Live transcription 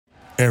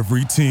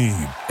Every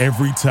team,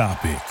 every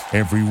topic,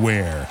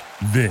 everywhere.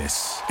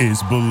 This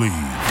is Believe.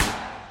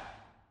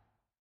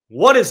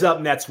 What is up,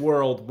 Nets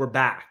world? We're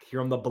back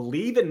here on the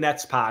Believe in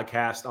Nets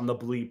podcast on the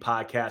Believe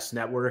Podcast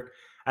Network.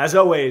 As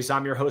always,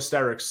 I'm your host,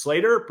 Eric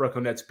Slater,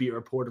 Brooklyn Nets beat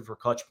reporter for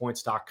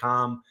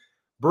ClutchPoints.com.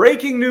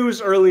 Breaking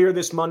news earlier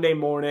this Monday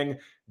morning,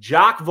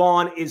 JACQUE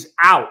VAUGHN is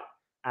out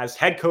as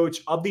head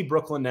coach of the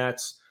Brooklyn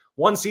Nets.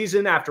 One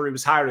season after he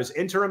was hired as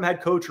interim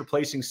head coach,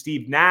 replacing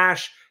Steve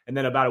Nash, and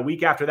then about a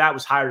week after that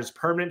was hired as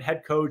permanent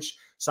head coach,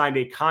 signed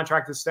a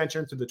contract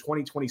extension through the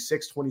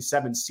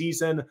 2026-27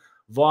 season.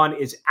 Vaughn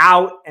is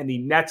out, and the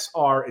Nets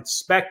are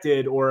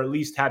expected, or at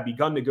least have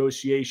begun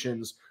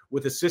negotiations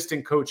with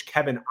assistant coach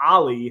Kevin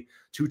Ollie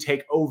to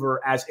take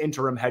over as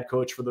interim head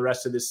coach for the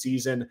rest of this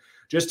season.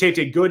 Just taped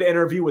a good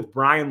interview with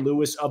Brian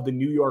Lewis of the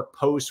New York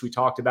Post. We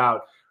talked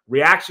about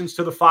reactions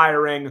to the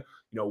firing,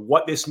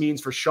 what this means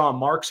for Sean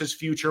Marks'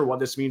 future, what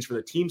this means for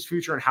the team's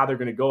future, and how they're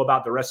going to go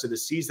about the rest of the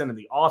season and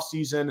the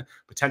offseason,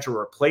 potential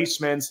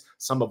replacements,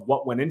 some of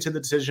what went into the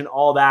decision,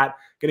 all that.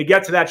 Going to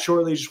get to that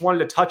shortly. Just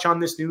wanted to touch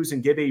on this news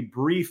and give a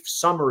brief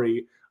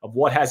summary of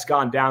what has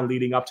gone down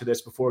leading up to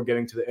this before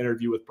getting to the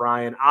interview with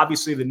Brian.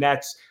 Obviously, the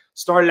Nets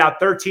started out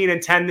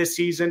 13-10 this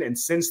season, and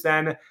since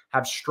then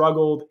have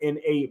struggled in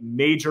a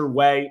major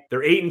way.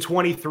 They're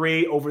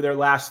 8-23 over their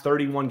last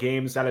 31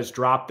 games. That has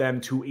dropped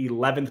them to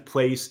 11th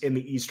place in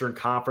the Eastern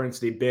Conference.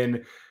 They've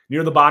been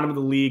near the bottom of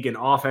the league in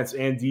offense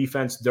and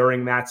defense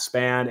during that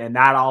span, and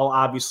that all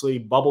obviously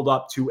bubbled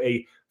up to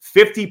a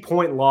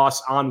 50-point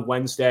loss on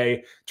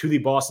Wednesday to the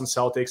Boston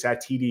Celtics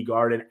at TD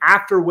Garden,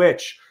 after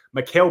which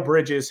Mikal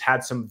Bridges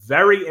had some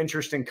very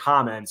interesting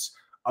comments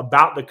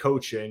about the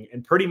coaching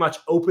and pretty much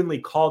openly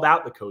called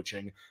out the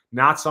coaching,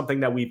 not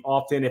something that we've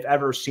often, if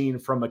ever, seen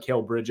from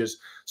Mikal Bridges.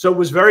 So it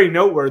was very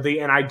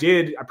noteworthy, and I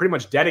pretty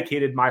much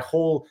dedicated my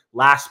whole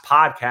last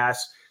podcast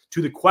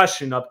to the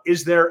question of,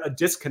 is there a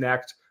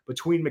disconnect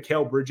between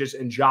Mikal Bridges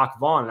and JACQUE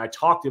VAUGHN? And I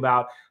talked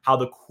about how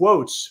the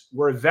quotes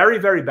were a very,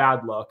 very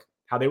bad look,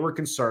 how they were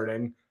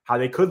concerning, how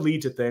they could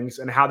lead to things,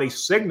 and how they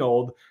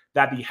signaled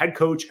that the head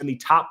coach and the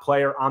top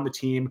player on the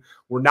team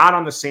were not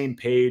on the same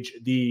page.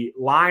 The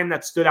line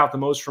that stood out the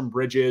most from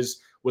Bridges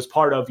was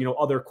part of,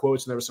 other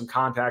quotes, and there was some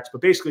context,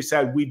 but basically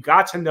said, we've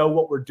got to know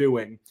what we're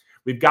doing.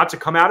 We've got to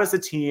come out as a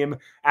team,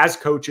 as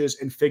coaches,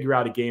 and figure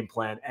out a game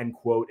plan, end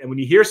quote. And when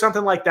you hear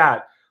something like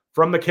that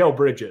from Mikal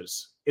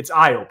Bridges, it's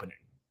eye-opening.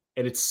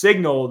 And it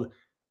signaled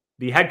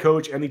the head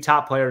coach and the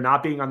top player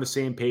not being on the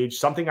same page,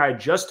 something I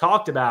just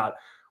talked about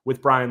with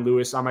Brian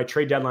Lewis on my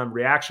trade deadline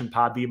reaction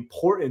pod, the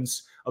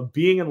importance of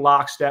being in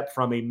lockstep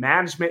from a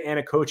management and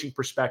a coaching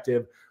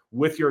perspective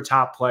with your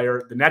top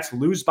player. The Nets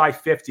lose by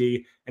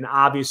 50, and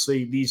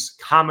obviously these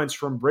comments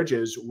from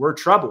Bridges were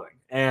troubling.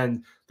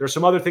 And there's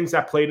some other things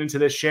that played into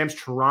this. Shams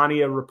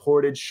Charania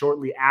reported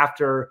shortly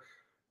after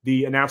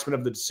the announcement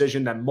of the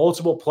decision that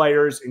multiple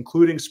players,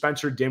 including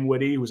Spencer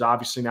Dinwiddie, who's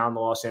obviously now in the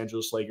Los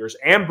Angeles Lakers,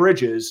 and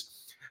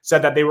Bridges,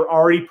 said that they were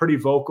already pretty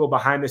vocal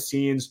behind the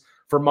scenes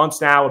for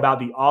months now about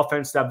the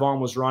offense that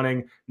Vaughn was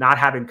running, not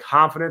having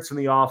confidence in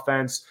the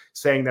offense,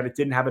 saying that it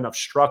didn't have enough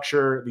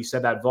structure. They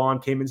said that Vaughn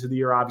came into the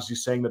year obviously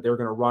saying that they were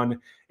going to run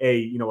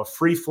a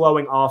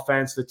free-flowing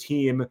offense, the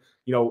team,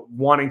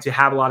 wanting to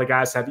have a lot of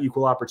guys have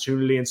equal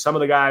opportunity. And some of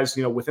the guys,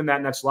 within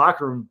that Nets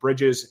locker room,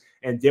 Bridges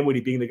and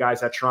Dinwiddie being the guys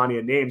that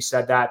Charania named,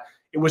 said that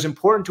it was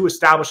important to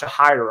establish a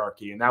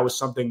hierarchy. And that was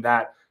something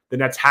that the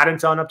Nets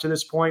hadn't done up to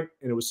this point.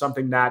 And it was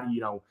something that,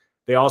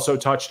 they also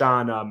touched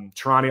on,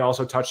 Charania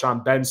also touched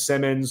on Ben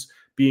Simmons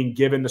being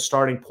given the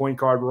starting point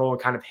guard role and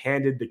kind of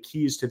handed the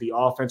keys to the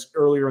offense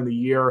earlier in the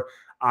year.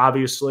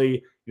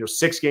 Obviously,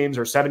 6 games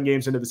or 7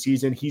 games into the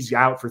season, he's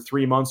out for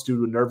 3 months due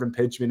to a nerve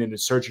impingement and a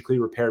surgically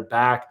repaired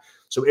back.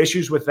 So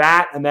issues with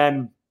that. And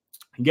then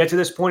you get to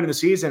this point in the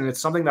season, and it's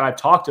something that I've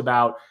talked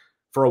about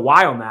for a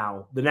while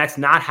now, the Nets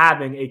not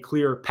having a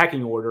clear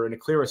pecking order and a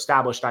clear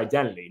established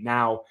identity.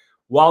 Now,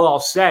 while I'll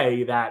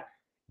say that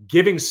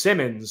giving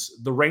Simmons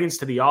the reins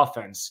to the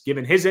offense,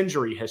 given his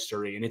injury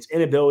history and its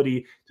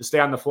inability to stay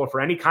on the floor for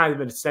any kind of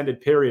an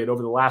extended period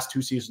over the last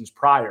 2 seasons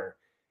prior,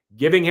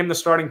 giving him the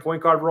starting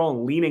point guard role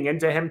and leaning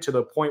into him to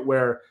the point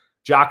where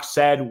Jock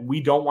said, we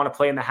don't want to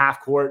play in the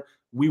half court.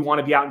 We want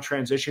to be out in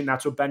transition.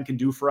 That's what Ben can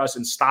do for us.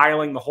 And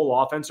styling the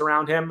whole offense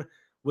around him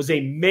was a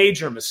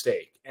major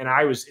mistake. And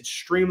I was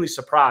extremely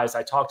surprised.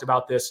 I talked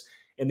about this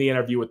in the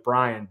interview with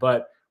Brian,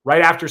 but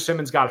right after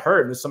Simmons got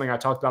hurt, and this is something I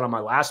talked about on my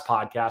last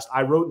podcast,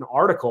 I wrote an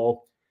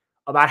article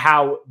about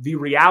how the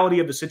reality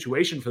of the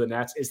situation for the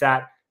Nets is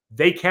that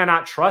they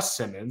cannot trust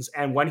Simmons.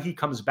 And when he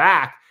comes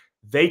back,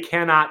 they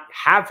cannot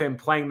have him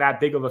playing that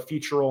big of a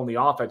feature role in the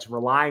offense,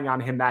 relying on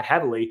him that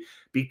heavily,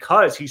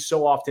 because he's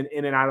so often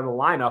in and out of the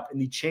lineup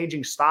and the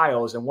changing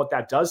styles and what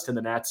that does to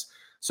the Nets.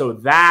 So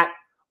that,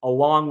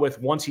 along with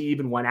once he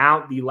even went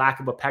out, the lack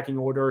of a pecking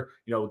order,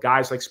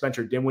 guys like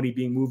Spencer Dinwiddie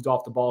being moved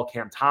off the ball,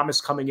 Cam Thomas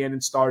coming in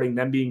and starting,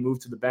 them being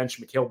moved to the bench,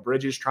 Mikal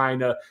Bridges trying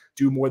to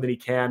do more than he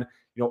can.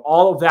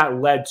 All of that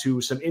led to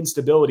some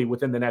instability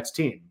within the Nets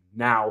team.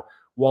 Now,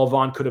 while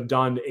Vaughn could have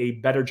done a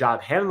better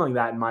job handling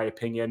that, in my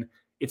opinion,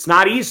 it's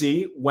not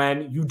easy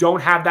when you don't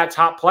have that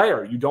top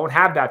player. You don't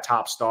have that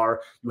top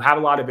star. You have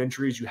a lot of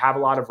injuries. You have a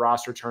lot of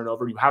roster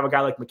turnover. You have a guy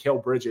like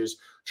Mikal Bridges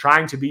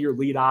trying to be your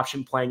lead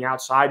option, playing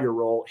outside your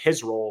role,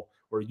 his role,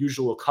 or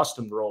usual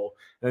accustomed role.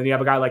 And then you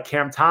have a guy like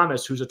Cam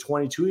Thomas, who's a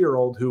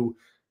 22-year-old who,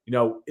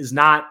 is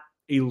not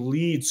a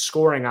lead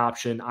scoring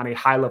option on a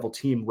high-level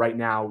team right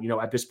now,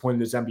 at this point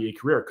in his NBA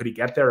career. Could he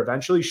get there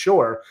eventually?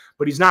 Sure,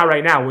 but he's not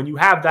right now. When you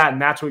have that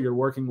and that's what you're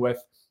working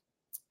with,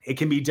 it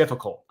can be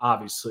difficult,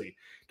 obviously,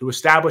 to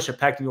establish a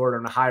pecking order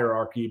and a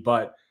hierarchy.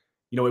 But,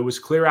 it was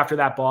clear after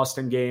that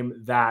Boston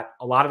game that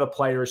a lot of the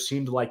players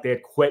seemed like they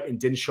had quit and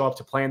didn't show up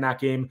to play in that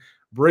game.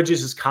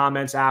 Bridges'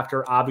 comments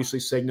after obviously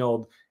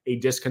signaled a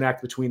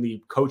disconnect between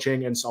the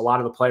coaching and a lot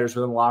of the players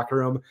within the locker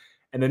room.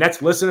 And the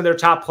Nets listened to their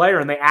top player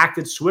and they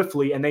acted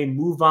swiftly and they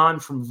move on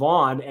from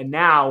Vaughn. And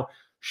now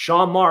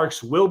Sean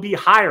Marks will be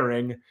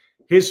hiring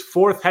his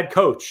fourth head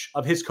coach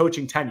of his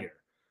coaching tenure,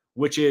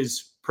 which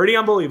is pretty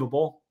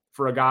unbelievable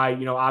for a guy,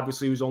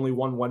 obviously who's only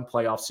won one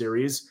playoff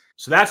series.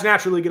 So that's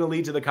naturally going to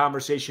lead to the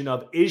conversation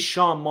of, is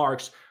Sean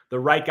Marks the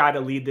right guy to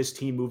lead this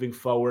team moving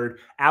forward?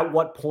 At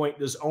what point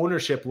does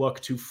ownership look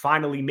to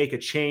finally make a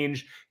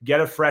change, get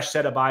a fresh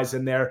set of eyes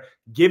in there,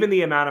 given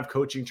the amount of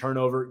coaching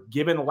turnover,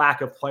 given the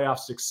lack of playoff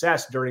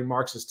success during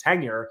Marks'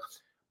 tenure?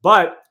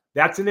 But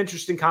that's an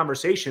interesting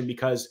conversation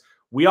because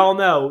we all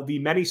know the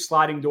many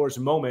sliding doors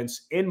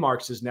moments in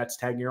Marks' Nets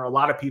tenure. A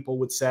lot of people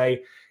would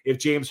say if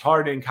James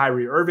Harden and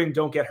Kyrie Irving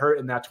don't get hurt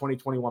in that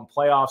 2021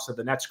 playoffs, so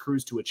the Nets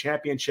cruise to a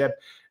championship,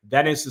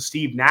 then is the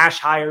Steve Nash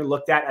hire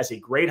looked at as a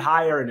great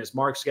hire, and is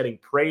Marks getting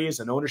praise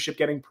and ownership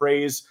getting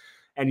praise?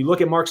 And you look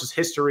at Marks'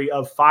 history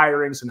of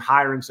firings and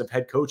hirings of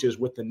head coaches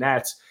with the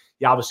Nets.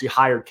 He obviously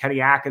hired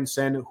Kenny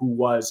Atkinson, who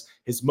was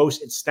his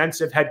most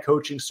extensive head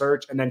coaching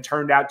search, and then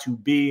turned out to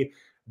be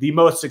the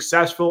most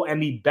successful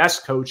and the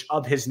best coach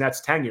of his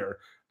Nets tenure.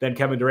 Then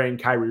Kevin Durant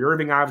and Kyrie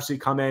Irving obviously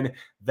come in.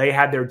 They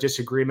had their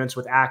disagreements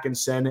with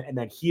Atkinson, and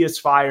then he is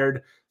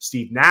fired.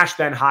 Steve Nash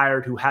then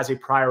hired, who has a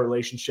prior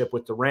relationship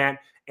with Durant,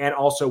 and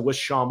also with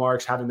Sean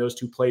Marks, having those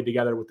two played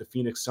together with the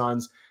Phoenix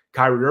Suns.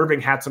 Kyrie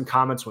Irving had some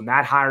comments when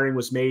that hiring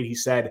was made. He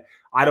said,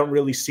 I don't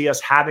really see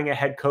us having a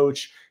head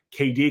coach.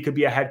 KD could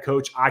be a head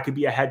coach. I could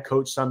be a head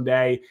coach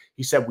someday.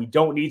 He said, we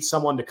don't need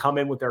someone to come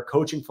in with their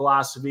coaching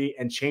philosophy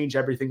and change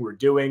everything we're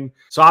doing.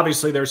 So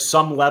obviously there's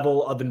some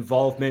level of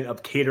involvement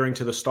of catering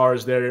to the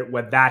stars there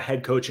when that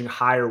head coaching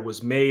hire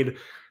was made.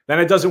 Then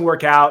it doesn't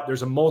work out.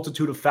 There's a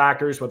multitude of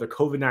factors, whether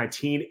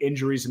COVID-19,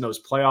 injuries in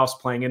those playoffs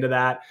playing into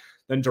that.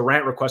 Then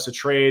Durant requests a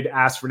trade,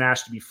 asks for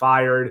Nash to be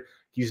fired.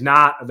 He's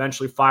not,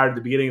 eventually fired at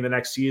the beginning of the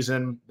next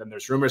season. Then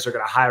there's rumors they're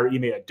going to hire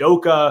Ime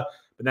Udoka.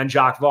 But then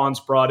Jacques Vaughn's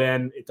brought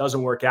in. It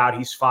doesn't work out.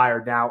 He's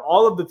fired now.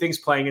 All of the things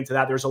playing into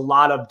that, there's a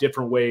lot of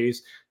different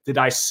ways to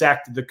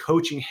dissect the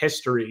coaching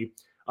history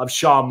of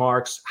Sean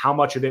Marks. How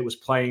much of it was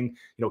playing,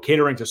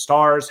 catering to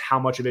stars? How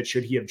much of it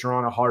should he have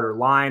drawn a harder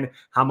line?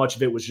 How much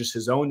of it was just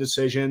his own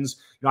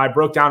decisions? I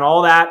broke down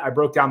all that. I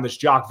broke down this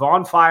Jacques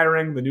Vaughn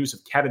firing, the news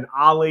of Kevin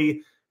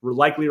Ollie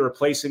likely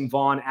replacing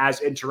Vaughn as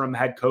interim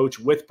head coach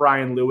with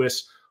Brian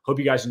Lewis. Hope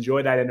you guys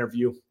enjoy that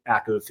interview.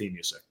 After the theme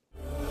music.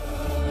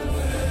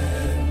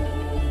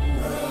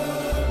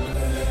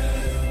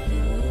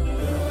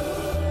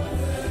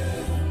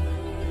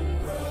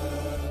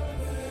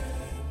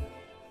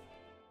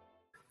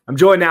 I'm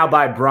joined now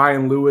by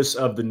Brian Lewis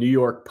of the New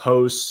York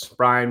Post.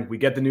 Brian, we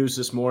get the news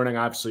this morning.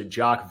 Obviously,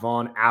 Jacques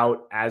Vaughn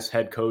out as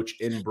head coach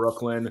in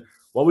Brooklyn.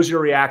 What was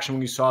your reaction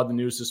when you saw the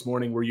news this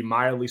morning? Were you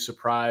mildly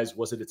surprised?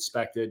 Was it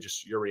expected?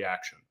 Just your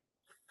reaction.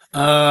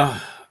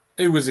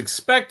 It was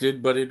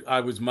expected, but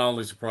I was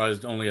mildly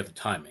surprised only at the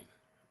timing.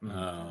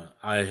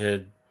 I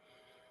had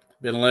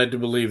been led to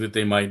believe that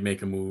they might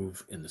make a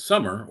move in the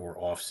summer or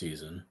off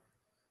season.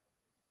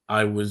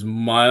 I was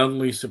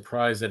mildly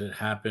surprised that it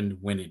happened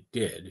when it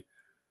did.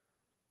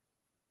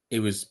 It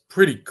was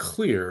pretty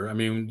clear. I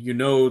mean,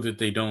 that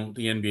the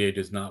NBA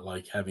does not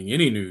like having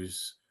any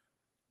news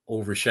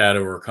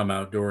overshadow or come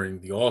out during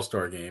the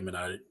All-Star game, and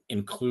I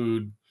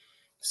include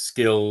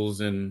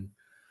skills and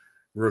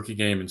rookie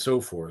game and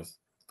so forth.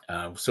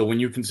 So when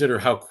you consider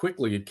how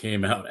quickly it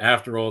came out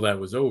after all that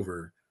was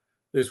over,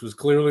 this was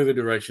clearly the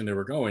direction they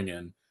were going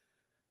in.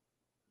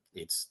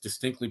 It's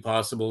distinctly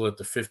possible that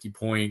the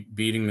 50-point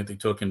beating that they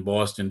took in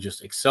Boston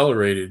just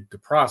accelerated the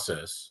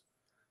process.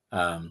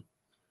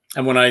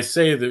 And when I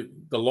say the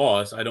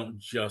loss, I don't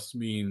just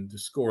mean the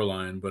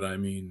scoreline, but I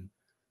mean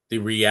the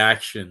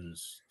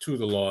reactions to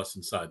the loss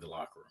inside the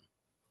locker room.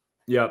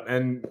 Yep.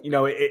 And,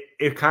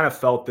 it kind of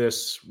felt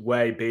this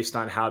way based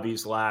on how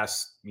these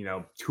last,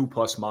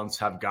 2+ months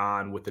have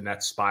gone with the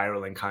Nets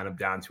spiraling kind of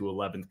down to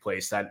 11th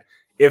place, that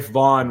if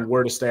Vaughn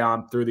were to stay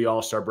on through the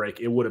All-Star break,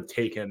 it would have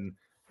taken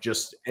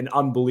just an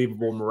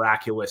unbelievable,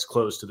 miraculous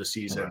close to the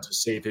season to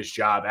save his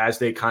job as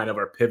they kind of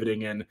are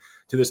pivoting in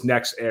to this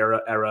next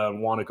era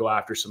and want to go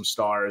after some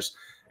stars.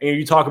 And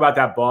you talk about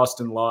that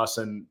Boston loss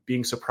and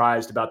being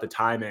surprised about the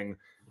timing.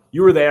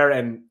 You were there,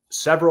 and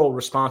several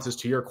responses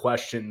to your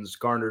questions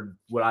garnered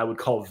what I would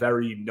call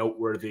very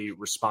noteworthy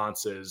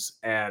responses.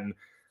 And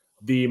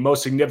the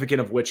most significant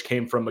of which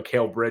came from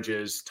Mikal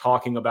Bridges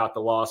talking about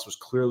the loss, was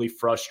clearly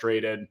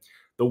frustrated.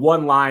 The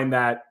one line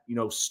that,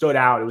 stood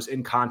out, it was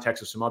in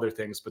context of some other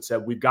things, but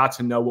said, we've got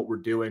to know what we're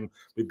doing.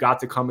 We've got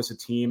to come as a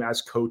team,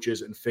 as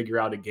coaches, and figure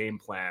out a game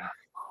plan.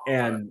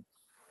 And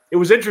it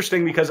was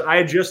interesting because I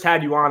had just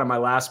had you on my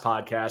last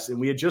podcast, and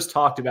we had just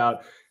talked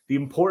about the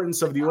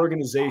importance of the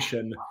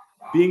organization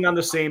being on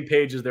the same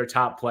page as their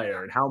top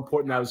player and how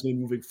important that was going to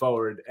be moving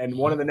forward. And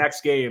one of the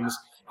next games,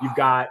 you've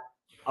got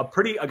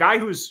a guy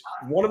who's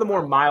one of the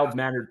more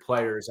mild-mannered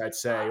players, I'd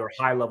say, or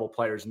high-level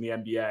players in the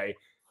NBA,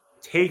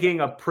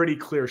 taking a pretty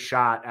clear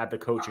shot at the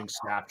coaching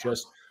staff.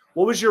 Just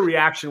what was your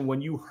reaction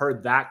when you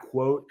heard that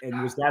quote?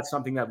 And was that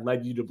something that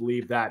led you to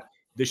believe that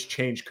this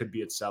change could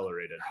be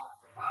accelerated?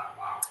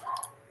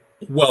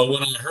 Well,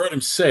 when I heard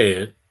him say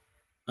it,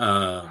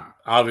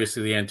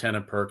 obviously the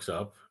antenna perks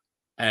up.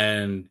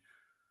 And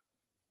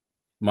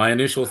my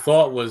initial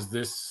thought was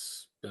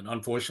this, and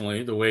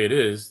unfortunately, the way it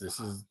is, this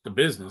is the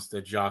business,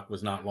 that Jacques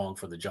was not long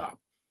for the job.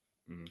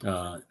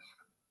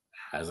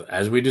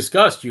 As we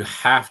discussed, you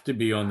have to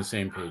be on the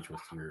same page with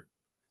your.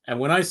 And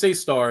when I say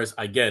stars,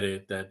 I get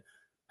it that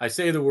I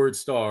say the word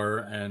star,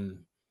 and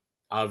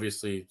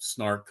obviously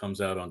Snark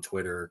comes out on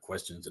Twitter,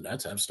 questions, and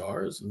that's have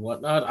stars and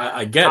whatnot.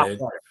 I get it.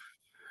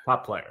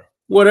 Top player.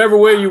 Whatever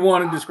way you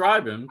want to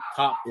describe him,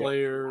 top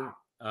player,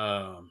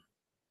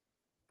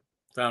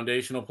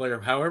 foundational player,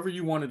 however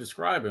you want to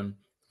describe him,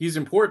 he's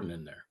important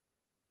in there.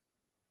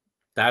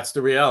 That's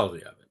the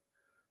reality of it.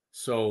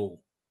 So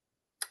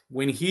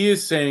when he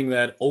is saying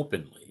that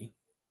openly,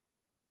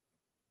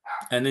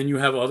 and then you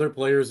have other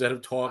players that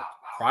have talked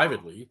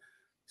privately,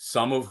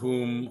 some of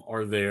whom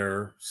are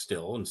there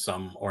still and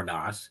some are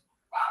not,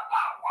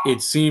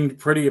 it seemed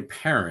pretty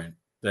apparent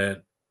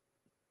that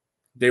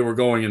they were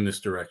going in this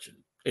direction.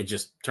 It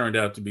just turned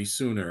out to be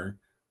sooner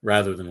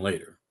rather than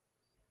later.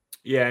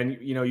 Yeah, and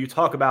you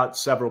talk about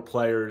several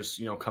players,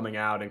 coming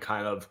out and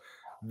kind of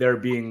there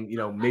being,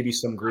 maybe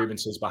some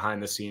grievances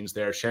behind the scenes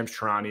there. Shams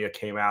Charania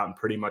came out and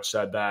pretty much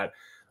said that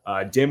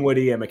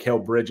Dinwiddie and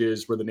Mikal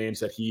Bridges were the names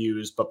that he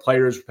used, but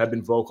players have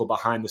been vocal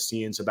behind the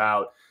scenes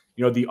about,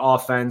 the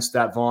offense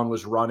that Vaughn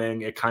was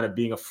running, it kind of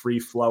being a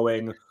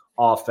free-flowing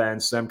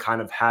offense, them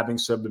kind of having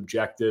some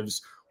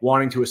objectives,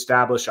 wanting to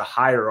establish a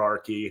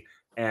hierarchy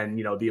and,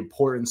 the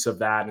importance of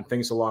that and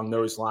things along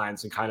those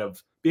lines, and kind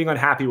of being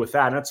unhappy with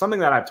that. And that's something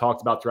that I've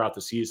talked about throughout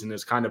the season,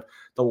 is kind of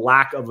the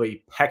lack of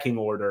a pecking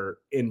order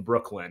in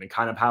Brooklyn, and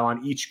kind of how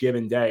on each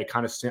given day,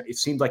 it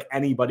seemed like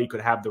anybody could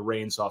have the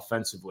reins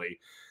offensively.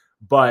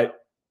 But,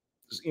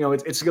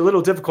 it's a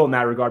little difficult in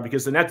that regard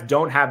because the Nets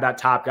don't have that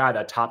top guy,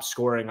 that top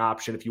scoring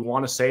option. If you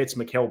want to say it's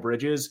Mikal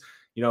Bridges,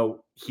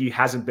 he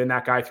hasn't been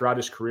that guy throughout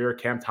his career.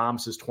 Cam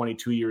Thomas is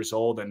 22 years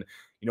old. And,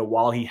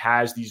 while he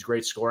has these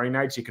great scoring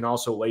nights, he can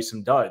also lay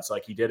some duds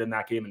like he did in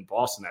that game in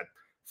Boston at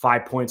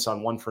 5 points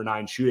on 1 for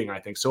 9 shooting, I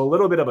think. So a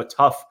little bit of a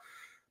tough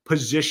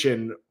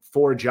position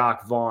for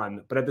Jacques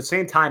Vaughn. But at the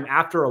same time,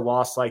 after a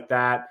loss like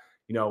that,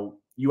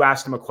 you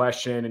asked him a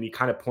question and he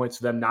kind of points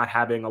to them not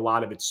having a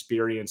lot of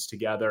experience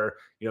together,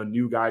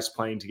 new guys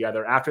playing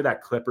together. After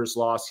that Clippers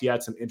loss, he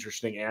had some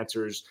interesting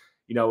answers,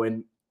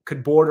 and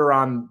could border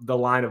on the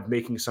line of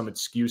making some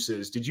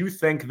excuses. Did you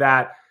think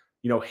that,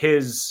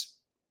 his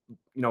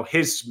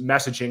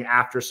messaging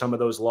after some of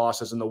those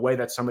losses and the way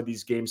that some of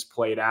these games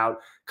played out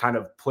kind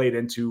of played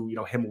into,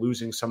 him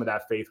losing some of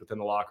that faith within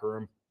the locker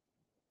room?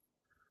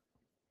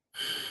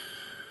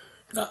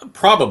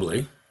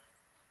 Probably.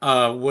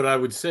 What I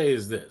would say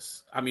is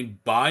this. I mean,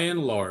 by and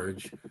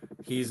large,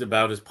 he's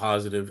about as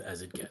positive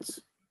as it gets.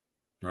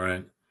 All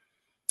right.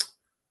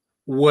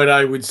 What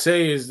I would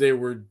say is there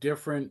were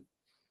different,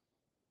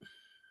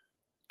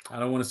 I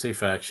don't want to say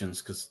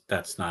factions because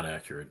that's not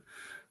accurate,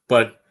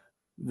 but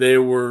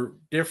there were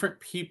different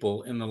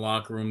people in the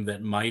locker room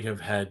that might have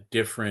had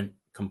different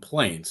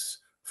complaints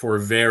for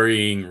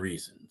varying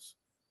reasons,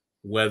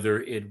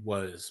 whether it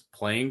was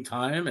playing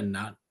time and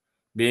not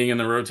being in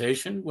the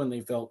rotation when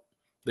they felt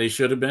they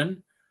should have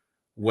been,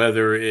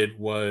 whether it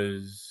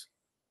was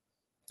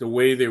the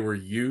way they were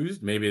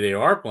used. Maybe they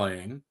are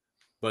playing,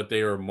 but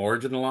they are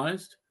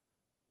marginalized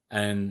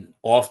and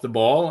off the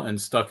ball and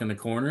stuck in the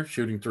corner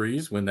shooting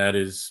threes when that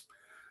is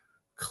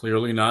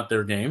clearly not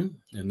their game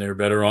and they're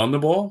better on the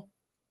ball.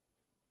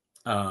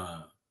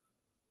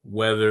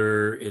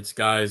 Whether it's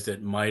guys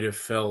that might have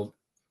felt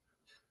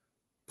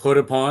put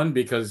upon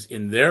because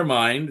in their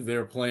mind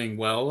they're playing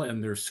well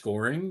and they're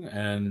scoring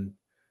and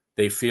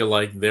they feel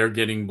like they're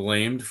getting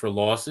blamed for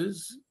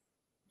losses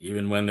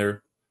even when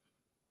they're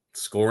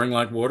scoring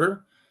like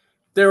water.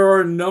 There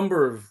are a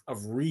number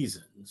of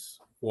reasons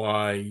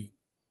why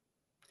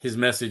his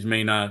message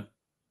may not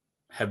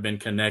have been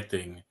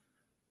connecting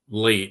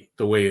late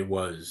the way it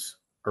was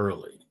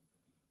early.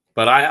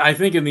 But I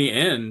think in the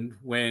end,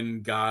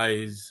 when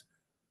guys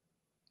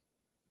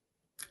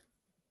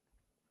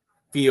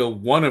feel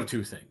one of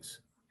two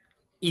things,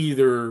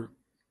 either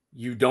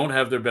you don't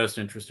have their best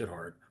interest at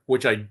heart,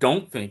 which I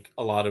don't think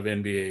a lot of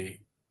NBA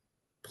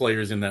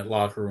players in that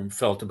locker room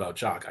felt about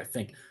Jacques. I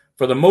think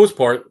for the most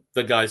part,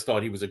 the guys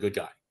thought he was a good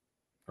guy,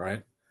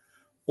 right?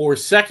 Or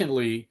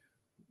secondly,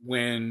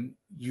 when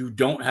you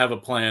don't have a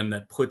plan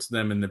that puts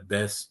them in the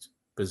best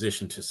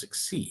position to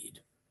succeed,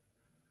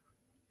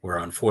 where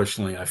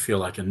unfortunately I feel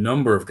like a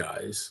number of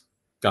guys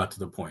got to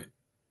the point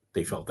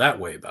they felt that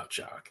way about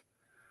Jacques.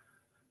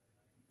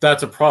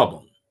 That's a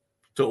problem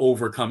to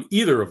overcome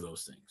either of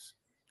those things.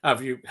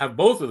 If you have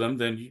both of them,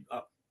 then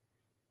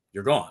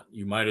you're gone.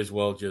 You might as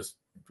well just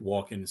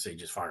walk in and say,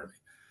 just fire me.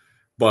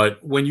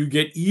 But when you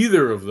get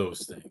either of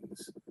those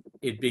things,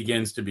 it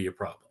begins to be a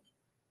problem.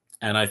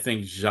 And I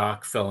think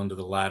Jacques fell into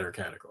the latter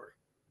category.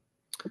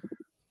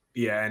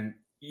 Yeah. And,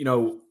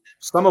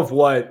 some of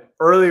what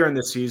earlier in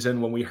the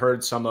season, when we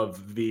heard some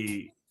of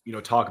the,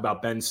 talk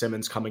about Ben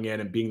Simmons coming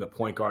in and being the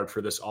point guard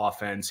for this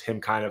offense,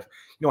 him kind of,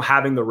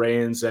 having the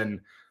reins.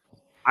 And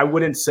I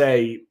wouldn't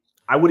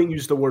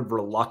use the word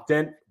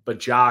reluctant,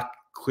 but Jacques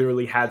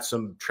clearly had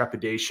some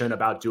trepidation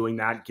about doing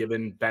that,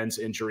 given Ben's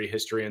injury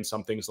history and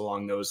some things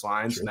along those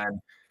lines. Sure.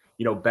 And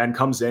then, Ben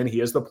comes in,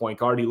 he is the point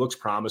guard, he looks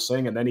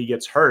promising, and then he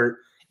gets hurt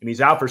and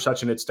he's out for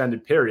such an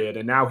extended period.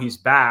 And now he's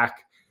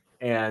back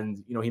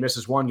and, he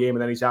misses one game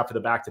and then he's out for the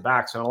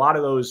back-to-backs. And a lot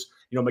of those,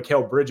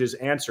 Mikal Bridges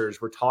answers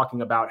were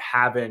talking about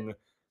having,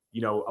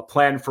 a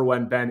plan for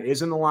when Ben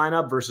is in the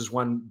lineup versus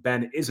when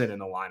Ben isn't in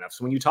the lineup.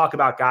 So when you talk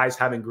about guys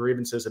having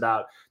grievances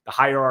about the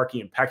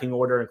hierarchy and pecking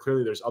order, and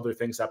clearly there's other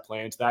things that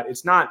play into that,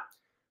 it's not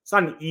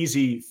an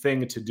easy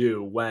thing to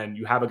do when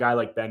you have a guy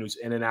like Ben who's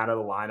in and out of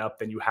the lineup.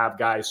 Then you have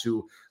guys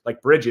who,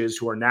 like Bridges,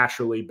 who are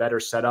naturally better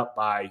set up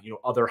by,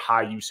 other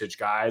high usage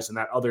guys. And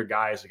that other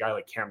guy is a guy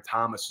like Cam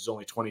Thomas, who's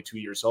only 22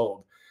 years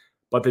old.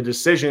 But the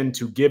decision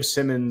to give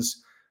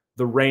Simmons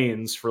the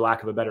reins, for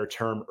lack of a better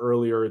term,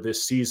 earlier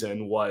this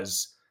season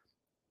was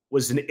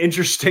an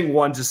interesting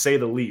one, to say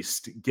the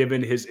least,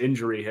 given his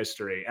injury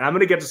history. And I'm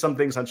going to get to some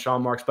things on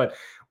Sean Marks, but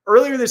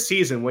earlier this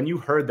season, when you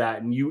heard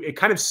that, and it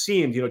kind of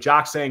seemed,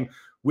 Jock saying,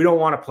 we don't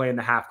want to play in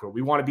the half court.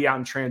 We want to be out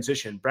in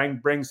transition.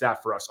 Brings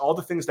that for us. All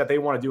the things that they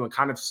want to do and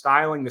kind of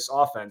styling this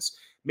offense.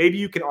 Maybe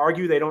you can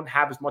argue they don't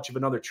have as much of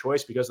another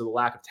choice because of the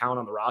lack of talent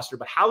on the roster,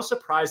 but how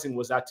surprising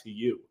was that to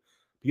you?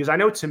 Because I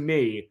know to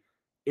me,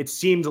 it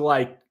seemed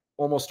like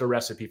almost a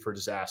recipe for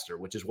disaster,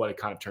 which is what it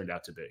kind of turned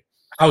out to be.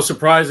 How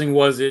surprising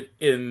was it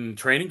in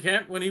training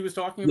camp when he was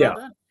talking about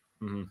that?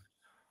 Mm-hmm.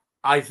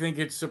 I think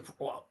it's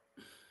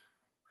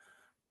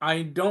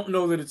I don't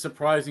know that it's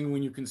surprising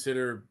when you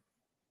consider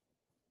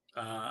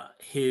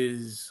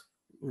his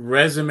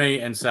resume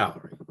and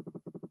salary,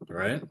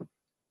 right?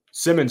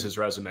 Simmons'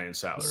 resume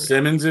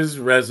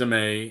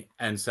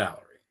and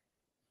salary.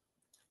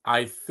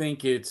 I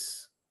think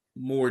it's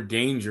more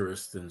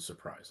dangerous than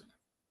surprising.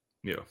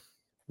 Yeah.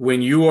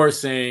 When you are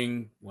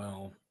saying,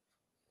 well,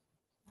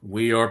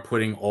 we are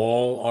putting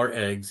all our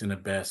eggs in a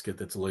basket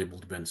that's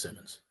labeled Ben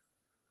Simmons,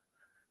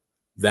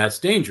 that's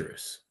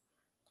dangerous.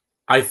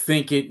 I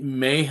think it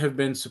may have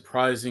been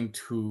surprising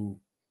to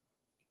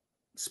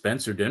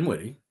Spencer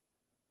Dinwiddie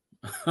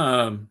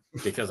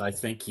because I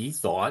think he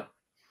thought,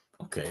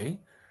 okay,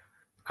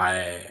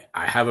 I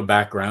have a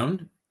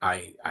background.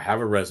 I have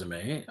a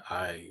resume.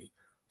 I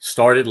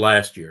started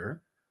last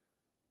year.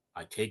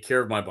 I take care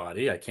of my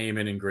body. I came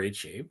in great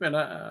shape, and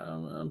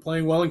I'm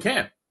playing well in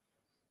camp.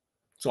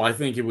 So I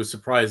think it was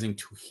surprising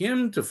to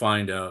him to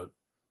find out,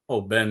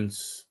 oh,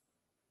 Ben's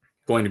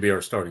going to be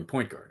our starting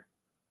point guard.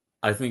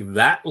 I think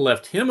that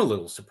left him a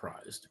little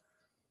surprised.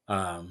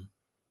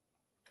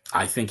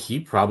 I think he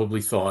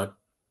probably thought,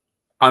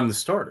 I'm the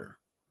starter.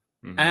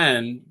 Mm-hmm.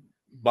 And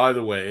by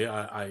the way,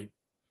 I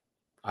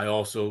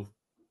also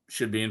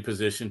should be in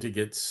position to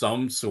get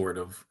some sort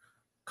of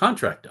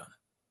contract done.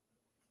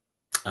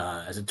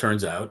 As it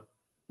turns out,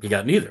 he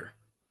got neither.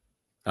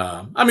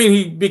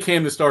 He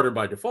became the starter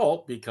by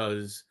default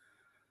because,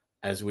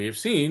 as we have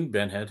seen,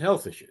 Ben had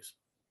health issues.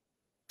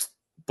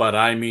 But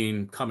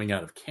coming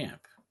out of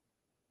camp,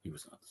 he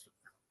was not the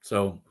starter.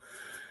 So,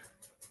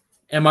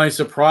 am I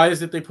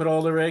surprised that they put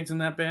all their eggs in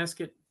that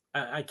basket?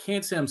 I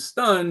can't say I'm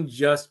stunned,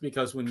 just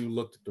because when you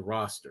looked at the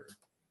roster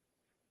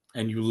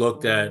and you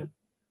looked at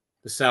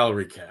the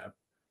salary cap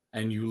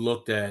and you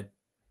looked at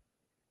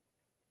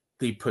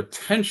the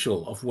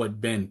potential of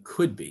what Ben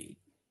could be,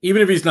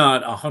 even if he's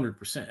not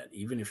 100%,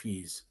 even if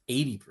he's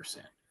 80%,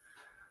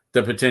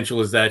 the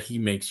potential is that he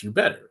makes you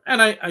better. And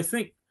I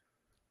think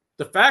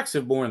the facts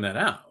have borne that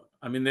out.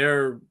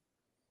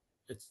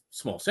 It's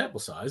small sample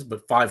size,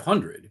 but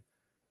 500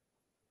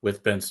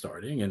 with Ben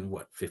starting and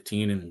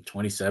 15 and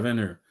 27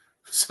 or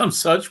some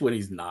such when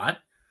he's not.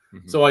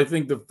 Mm-hmm. So I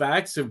think the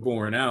facts have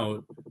borne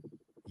out.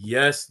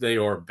 Yes, they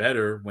are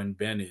better when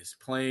Ben is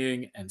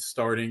playing and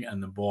starting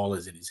and the ball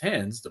is in his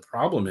hands. The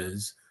problem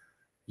is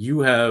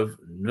you have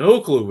no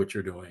clue what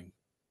you're doing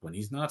when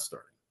he's not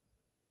starting.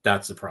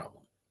 That's the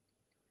problem.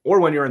 Or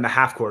when you're in the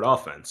half-court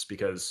offense,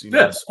 because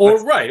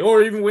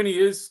or even when he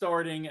is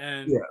starting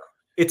and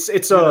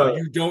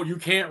you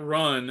can't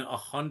run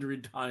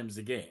 100 times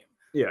a game.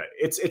 Yeah,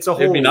 it's a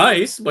whole. It'd be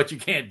nice, but you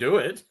can't do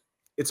it.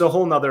 It's a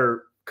whole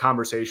nother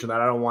conversation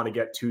that I don't want to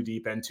get too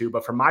deep into.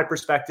 But from my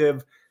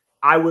perspective,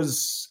 I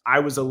was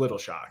a little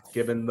shocked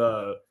given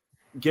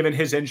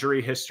his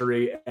injury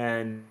history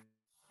and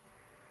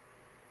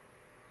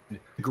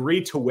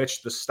degree to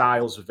which the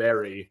styles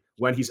vary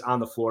when he's on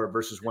the floor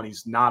versus when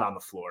he's not on the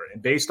floor.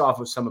 And based off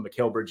of some of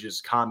Mikal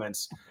Bridges'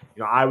 comments,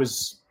 I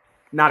was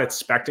not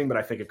expecting, but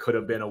I think it could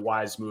have been a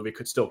wise move. It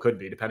could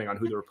be, depending on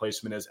who the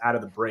replacement is out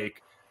of the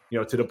break,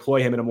 to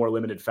deploy him in a more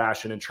limited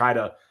fashion and try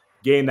to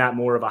gain that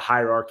more of a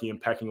hierarchy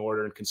and pecking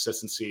order and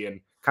consistency and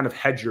kind of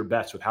hedge your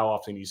bets with how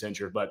often he's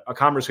injured. But a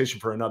conversation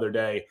for another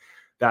day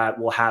that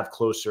we'll have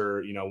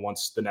closer,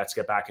 once the Nets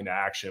get back into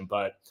action.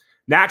 But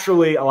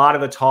naturally, a lot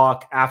of the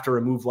talk after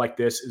a move like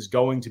this is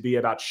going to be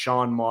about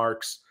Sean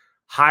Marks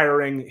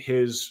hiring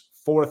his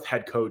fourth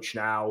head coach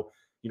now.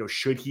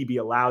 Should he be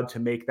allowed to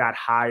make that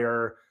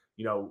hire?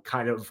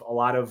 Kind of a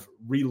lot of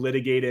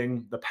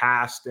relitigating the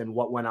past and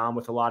what went on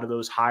with a lot of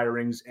those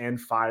hirings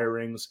and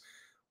firings.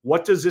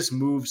 What does this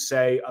move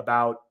say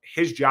about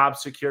his job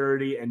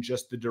security and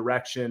just the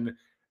direction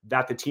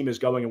that the team is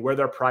going and where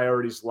their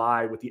priorities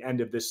lie with the end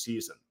of this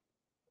season?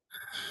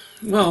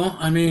 Well,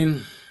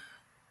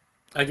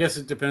 I guess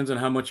it depends on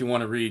how much you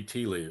want to read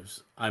tea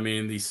leaves.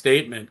 The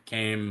statement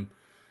came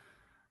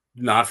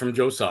not from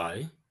Joe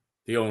Tsai,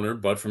 the owner,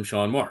 but from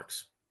Sean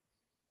Marks.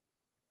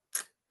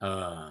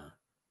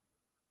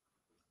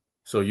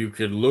 So you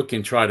could look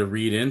and try to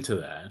read into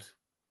that.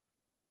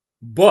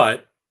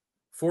 But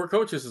 4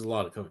 coaches is a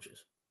lot of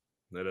coaches.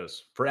 It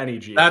is. For any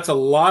GM. That's a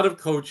lot of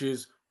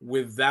coaches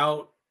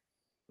without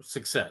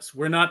success.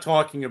 We're not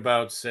talking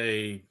about,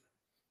 say,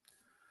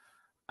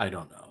 I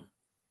don't know,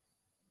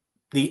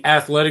 the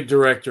athletic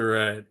director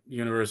at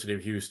University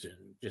of Houston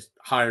just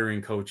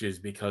hiring coaches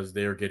because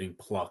they're getting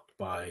plucked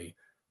by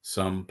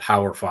some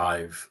Power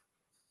 5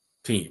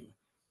 team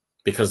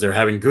because they're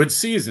having good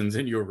seasons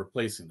and you're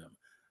replacing them.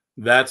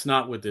 That's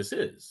not what this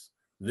is.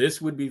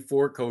 This would be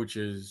 4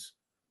 coaches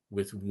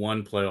with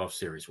 1 playoff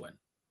series win.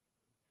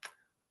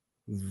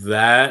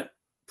 That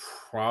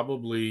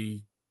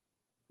probably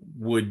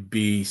would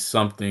be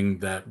something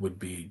that would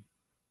be,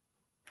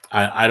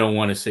 I don't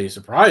want to say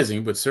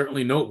surprising, but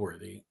certainly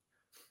noteworthy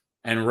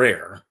and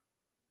rare.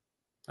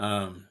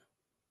 But,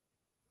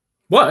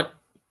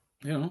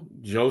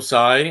 Joe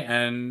Tsai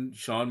and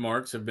Sean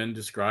Marks have been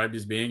described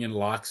as being in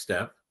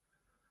lockstep.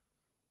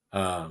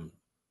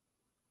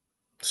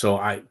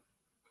 So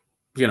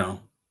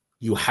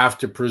you have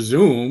to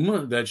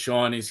presume that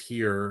Sean is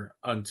here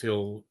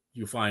until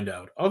you find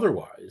out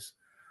otherwise.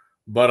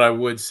 But I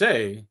would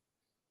say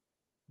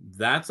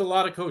that's a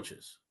lot of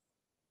coaches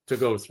to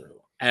go through.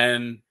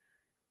 And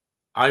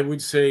I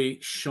would say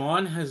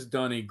Sean has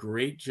done a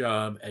great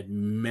job at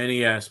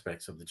many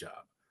aspects of the job.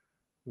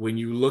 When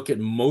you look at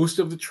most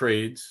of the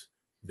trades,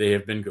 they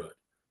have been good.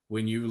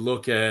 When you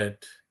look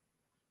at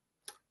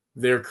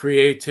their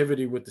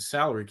creativity with the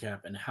salary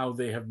cap and how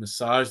they have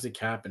massaged the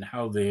cap and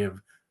how they have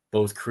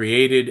both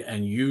created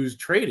and used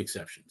trade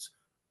exceptions,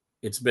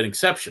 it's been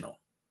exceptional,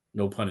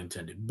 no pun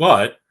intended.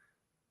 But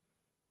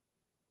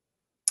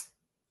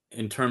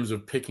in terms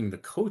of picking the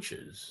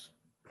coaches,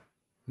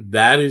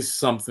 that is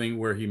something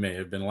where he may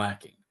have been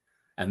lacking.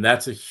 And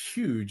that's a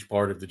huge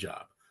part of the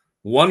job.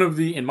 One of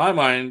in my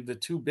mind, the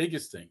 2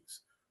 biggest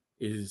things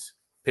is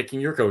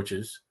picking your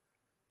coaches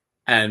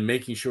and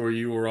making sure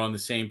you are on the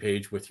same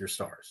page with your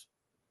stars.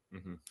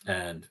 Mm-hmm.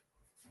 And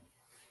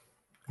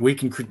we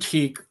can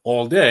critique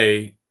all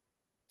day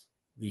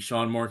the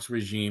Sean Marks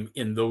regime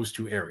in those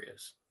 2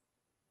 areas.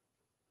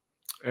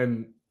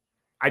 And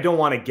I don't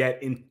want to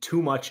get in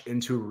too much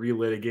into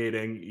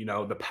relitigating,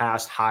 the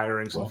past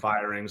hirings and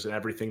firings and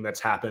everything that's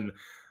happened.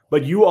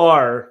 But you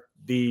are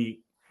the,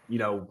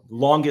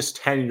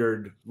 longest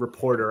tenured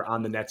reporter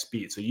on the Nets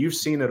beat. So you've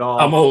seen it all.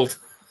 I'm old.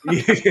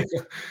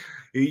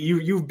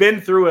 You've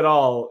been through it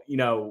all,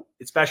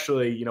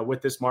 especially,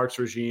 with this Marks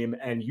regime.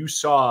 And you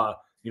saw,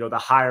 the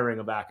hiring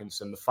of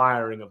Atkinson, the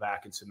firing of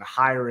Atkinson, the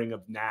hiring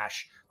of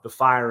Nash, the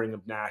firing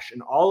of Nash,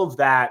 and all of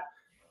that,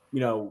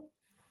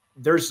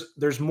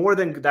 there's more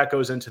than that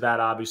goes into that,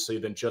 obviously,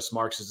 than just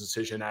Marks'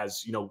 decision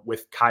as,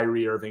 with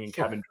Kyrie Irving and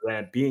Kevin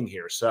Durant being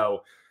here.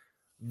 So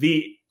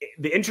the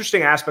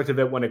interesting aspect of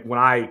it when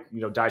I,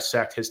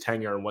 dissect his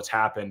tenure and what's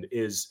happened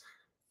is,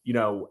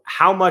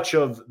 how much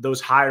of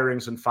those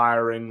hirings and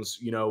firings,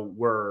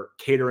 were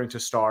catering to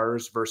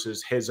stars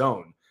versus his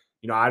own.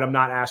 I'm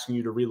not asking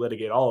you to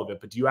relitigate all of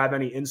it, but do you have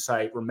any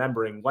insight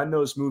remembering when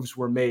those moves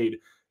were made?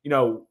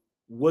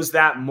 Was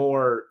that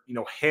more,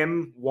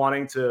 him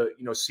wanting to,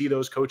 see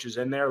those coaches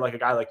in there, like a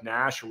guy like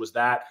Nash, or was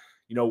that,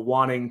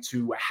 wanting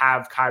to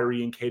have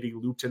Kyrie and KD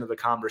looped into the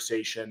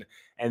conversation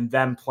and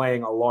them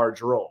playing a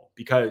large role?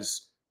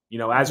 Because,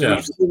 as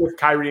we've seen with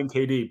Kyrie and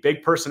KD,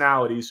 big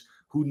personalities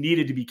who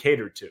needed to be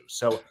catered to.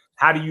 So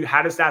how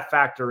does that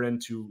factor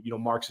into,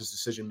 Marks'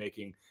 decision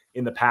making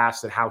in the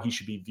past and how he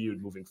should be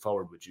viewed moving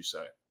forward, would you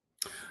say?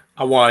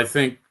 Well, I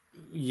think,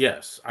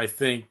 yes. I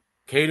think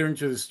catering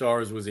to the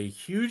stars was a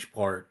huge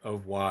part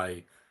of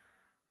why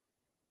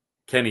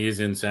Kenny is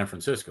in San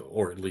Francisco,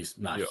 or at least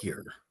not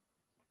here.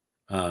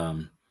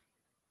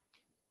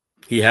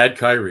 He had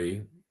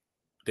Kyrie.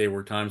 There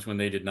were times when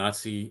they did not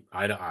see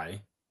eye to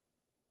eye.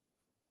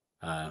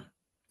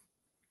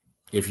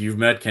 If you've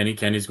met Kenny,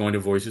 Kenny's going to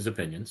voice his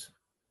opinions.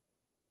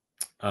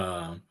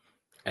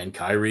 And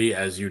Kyrie,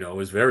 as you know,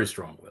 is very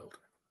strong-willed.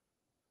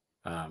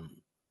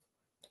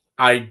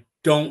 I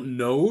don't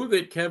know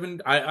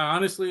that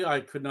I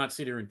could not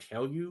sit here and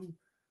tell you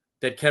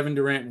that Kevin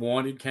Durant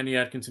wanted Kenny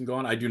Atkinson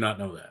gone. I do not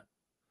know that.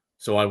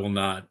 So I'm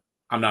not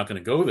going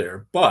to go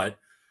there. But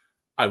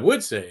I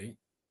would say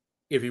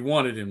if he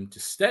wanted him to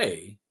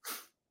stay,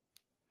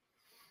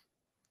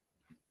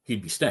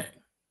 he'd be staying.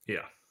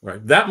 Yeah.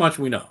 Right. That much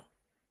we know.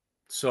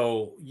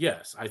 So,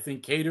 yes, I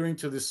think catering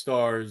to the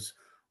stars,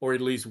 or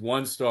at least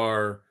one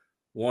star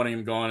wanting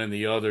him gone and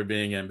the other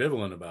being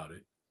ambivalent about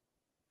it,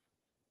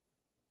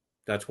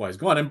 that's why he's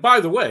gone. And by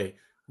the way,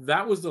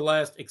 that was the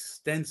last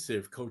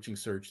extensive coaching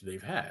search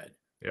they've had.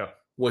 Yeah.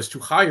 Was to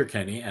hire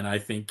Kenny, and I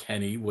think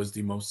Kenny was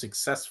the most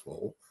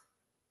successful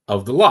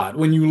of the lot.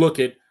 When you look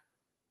at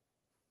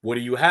what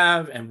do you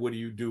have and what do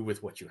you do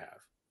with what you have,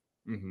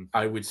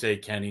 I would say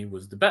Kenny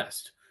was the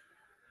best.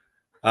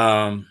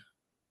 Now,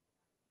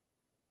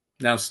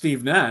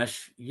 Steve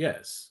Nash,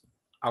 yes,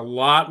 a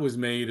lot was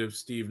made of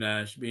Steve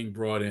Nash being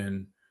brought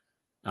in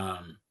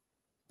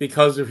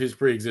because of his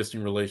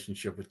pre-existing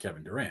relationship with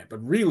Kevin Durant.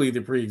 But really,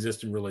 the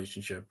pre-existing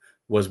relationship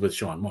was with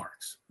Sean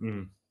Marks.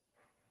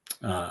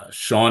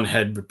 Sean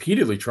had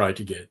repeatedly tried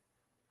to get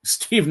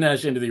Steve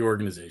Nash into the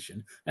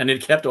organization, and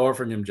it kept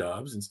offering him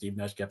jobs, and Steve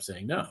Nash kept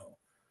saying no.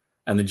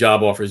 And the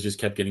job offers just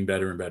kept getting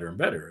better and better and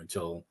better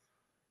until,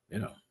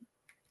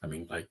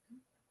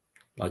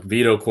 like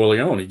Vito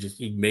Corleone,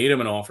 he made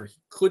him an offer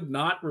he could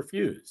not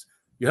refuse.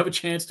 You have a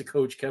chance to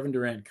coach Kevin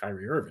Durant and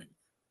Kyrie Irving.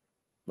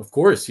 Of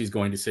course, he's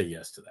going to say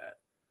yes to that.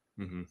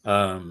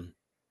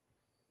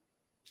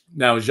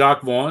 Now,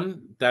 Jacques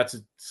Vaughn, that's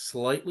a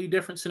slightly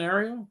different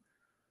scenario.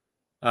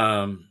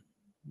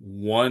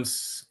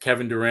 Once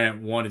Kevin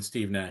Durant wanted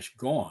Steve Nash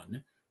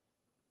gone,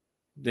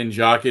 then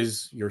Jacques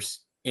is your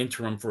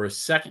interim for a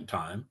second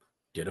time,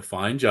 did a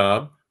fine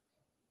job,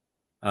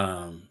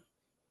 and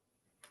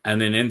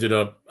then ended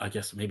up, I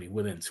guess, maybe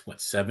within,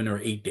 7 or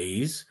 8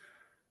 days,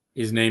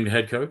 is named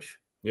head coach.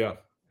 Yeah.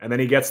 And then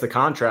he gets the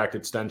contract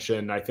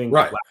extension, I think,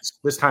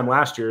 this time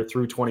last year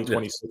through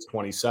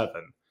 2026-27,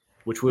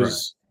 which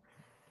was,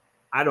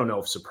 I don't know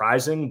if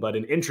surprising, but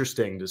an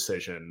interesting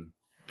decision.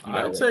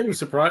 I'd say it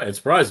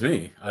surprised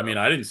me. I mean,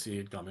 I didn't see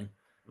it coming.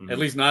 At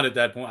least not at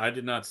that point. I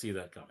did not see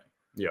that coming.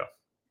 Yeah.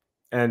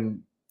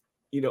 And,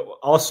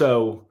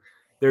 also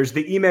there's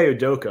the Ime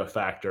Udoka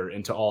factor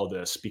into all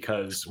this,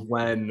 because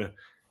when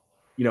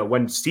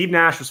Steve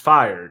Nash was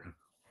fired,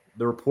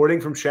 the reporting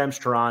from Shams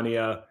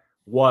Charania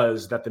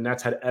was that the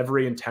Nets had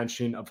every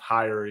intention of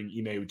hiring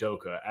Ime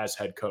Udoka as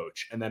head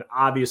coach. And then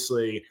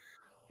obviously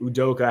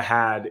Udoka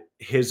had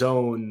his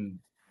own,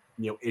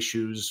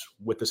 issues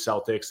with the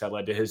Celtics that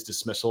led to his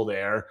dismissal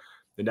there.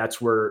 The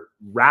Nets were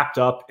wrapped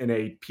up in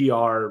a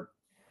PR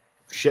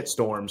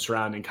shitstorm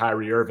surrounding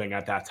Kyrie Irving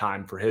at that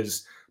time for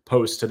his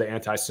post to the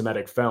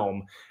anti-Semitic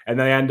film. And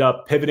they end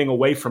up pivoting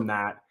away from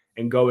that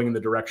and going in the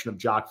direction of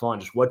Jacques Vaughn.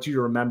 Just what do you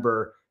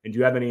remember? And do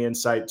you have any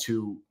insight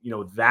to,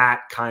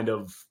 that kind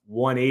of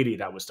 180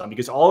 that was done?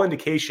 Because all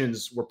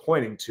indications were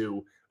pointing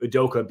to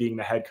Udoka being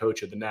the head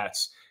coach of the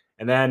Nets.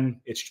 And then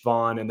it's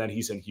Vaughn, and then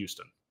he's in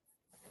Houston.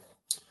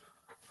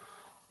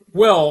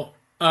 Well,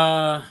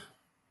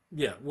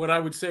 what I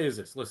would say is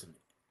this. Listen,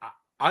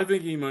 I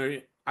think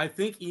Ime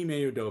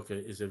Udoka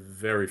is a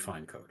very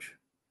fine coach.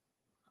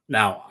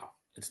 Now,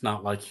 it's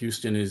not like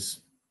Houston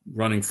is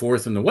running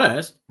fourth in the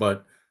West,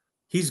 but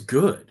he's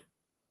good.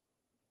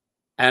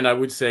 And I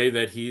would say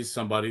that he's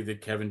somebody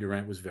that Kevin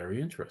Durant was very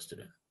interested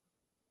in.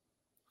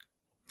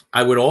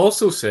 I would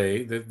also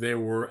say that there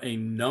were a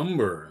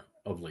number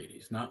of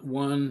ladies, not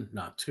one,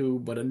 not two,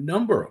 but a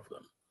number of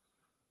them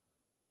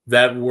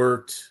that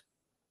worked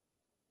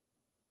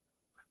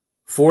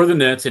for the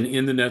Nets and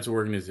in the Nets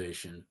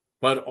organization,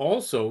 but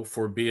also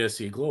for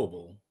BSE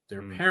Global,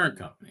 their parent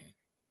company,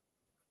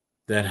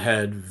 that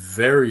had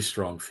very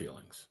strong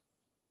feelings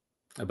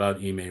about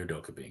Ime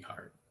Udoka being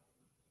hired.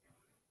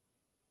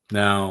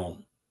 Now,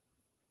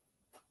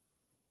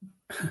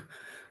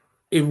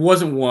 it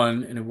wasn't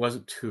one and it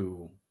wasn't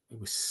two, it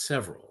was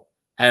several.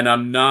 And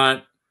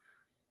I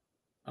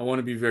want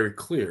to be very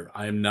clear.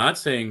 I am not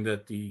saying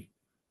that the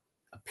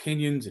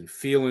opinions and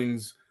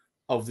feelings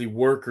of the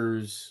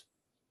workers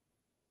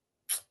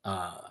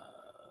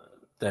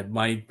that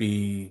might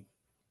be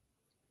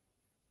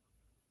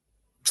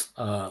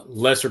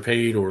lesser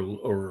paid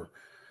or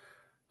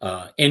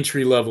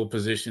entry-level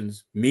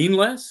positions mean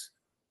less,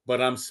 but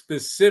I'm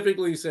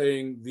specifically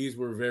saying these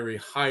were very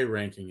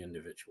high-ranking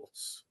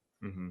individuals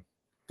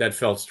that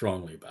felt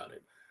strongly about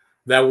it,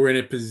 that were in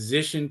a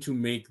position to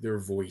make their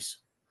voice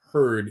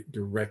heard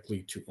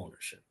directly to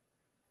ownership.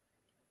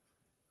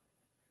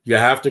 You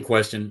have to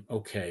question,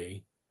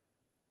 okay,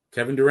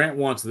 Kevin Durant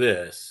wants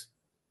this.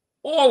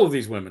 All of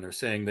these women are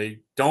saying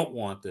they don't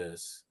want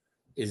this.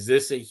 Is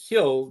this a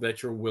hill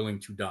that you're willing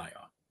to die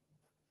on?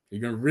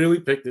 You're going to really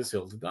pick this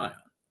hill to die on.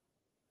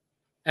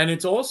 And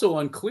it's also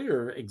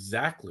unclear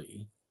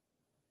exactly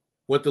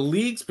what the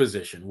league's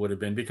position would have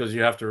been, because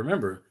you have to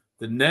remember,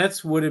 the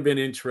Nets would have been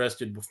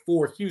interested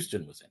before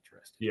Houston was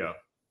interested. Yeah.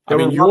 There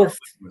were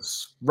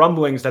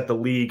rumblings that the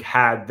league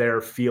had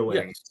their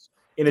feelings,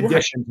 in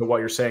addition to what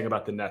you're saying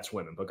about the Nets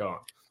women. But go on.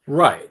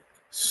 Right.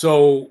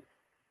 So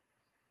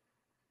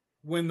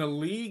when the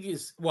league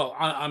is, well,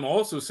 I'm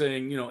also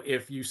saying,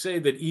 if you say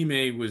that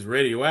Ime was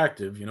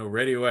radioactive,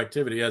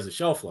 radioactivity has a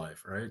shelf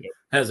life, right? Yep.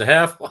 Has a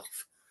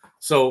half-life.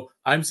 So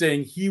I'm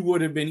saying he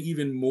would have been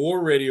even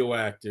more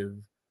radioactive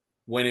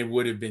when it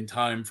would have been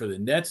time for the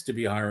Nets to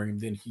be hiring him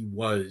than he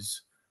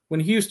was when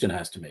Houston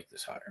has to make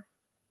this hire.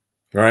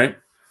 Right?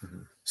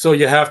 Mm-hmm. So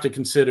you have to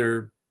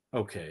consider,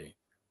 okay,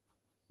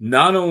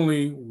 not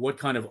only what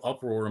kind of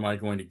uproar am I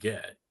going to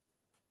get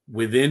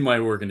within my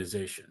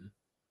organization,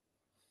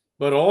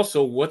 but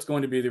also what's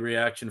going to be the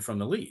reaction from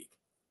the league.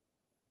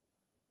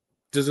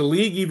 Does the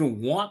league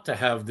even want to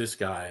have this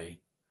guy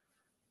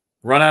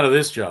run out of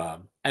this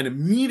job and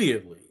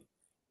immediately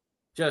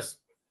just,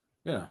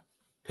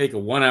 take a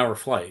 1-hour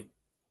flight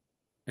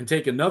and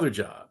take another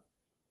job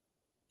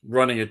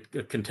running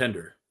a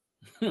contender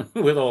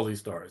with all these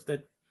stars?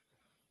 That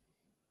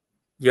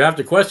you have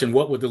to question,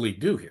 what would the league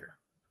do here?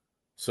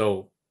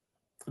 So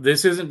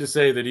this isn't to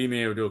say that Ime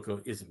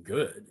Udoka isn't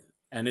good.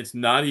 And it's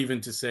not even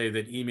to say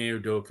that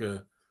Ime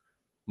Udoka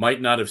might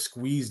not have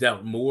squeezed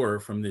out more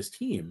from this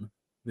team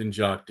than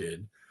Jacques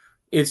did.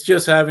 It's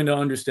just having to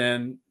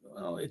understand,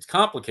 well, it's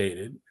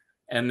complicated,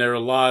 and there are a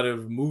lot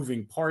of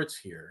moving parts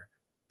here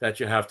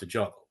that you have to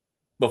juggle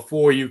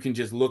before you can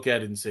just look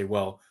at it and say,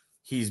 well,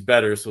 he's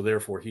better, so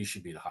therefore he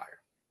should be the hire.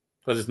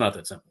 Because it's not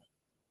that simple.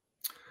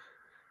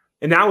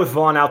 And now with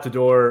Vaughn out the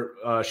door,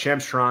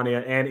 Shams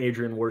Charania and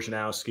Adrian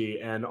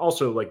Wojnarowski, and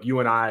also like you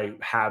and I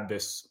had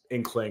this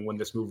inkling when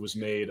this move was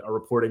made, are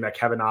reporting that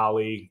Kevin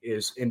Ollie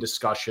is in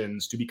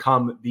discussions to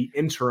become the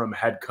interim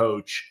head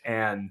coach.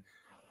 And,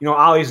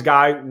 Ollie's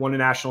guy won a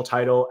national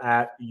title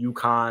at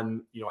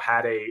UConn,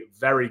 had a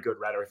very good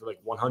record, like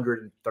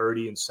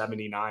 130 and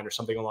 79 or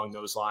something along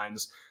those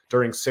lines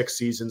during 6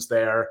 seasons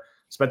there.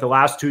 Spent the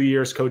last 2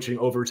 years coaching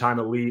Overtime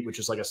Elite, which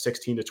is like a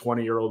 16 to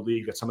 20-year-old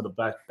league that some of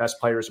the best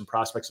players and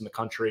prospects in the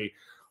country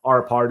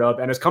are a part of,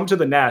 and has come to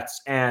the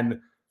Nets. And,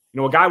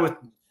 a guy with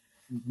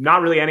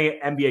not really any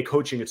NBA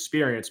coaching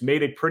experience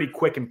made a pretty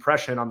quick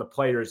impression on the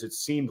players, it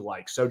seemed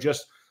like. So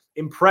just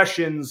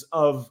impressions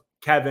of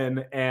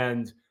Kevin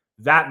and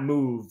that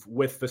move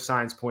with the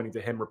signs pointing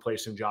to him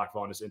replacing Jacques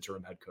Vaughn as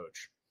interim head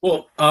coach.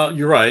 Well,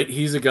 you're right.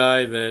 He's a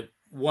guy that,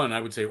 one,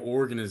 I would say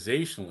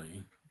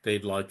organizationally,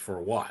 they'd liked for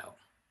a while.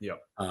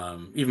 Yep.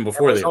 Even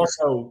before they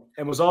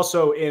was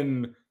also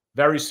in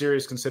very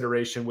serious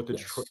consideration with the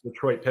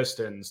Detroit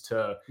Pistons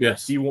to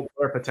be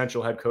a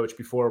potential head coach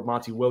before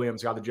Monty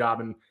Williams got the job.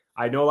 And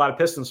I know a lot of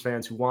Pistons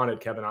fans who wanted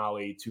Kevin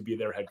Ollie to be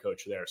their head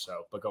coach there.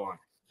 So, but go on.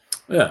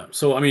 Yeah.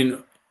 So, I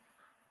mean,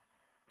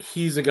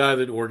 he's a guy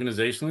that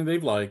organizationally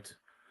they've liked.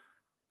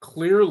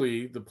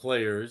 Clearly, the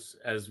players,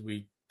 as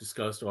we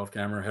discussed off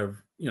camera, have,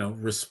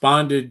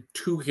 responded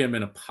to him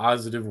in a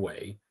positive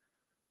way.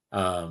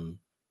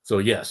 So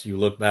yes, you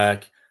look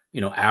back,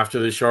 after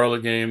the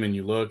Charlotte game, and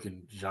you look,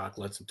 and Jacques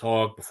lets him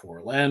talk before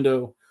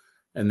Orlando,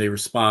 and they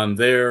respond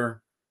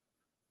there.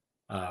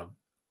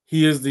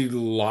 He is the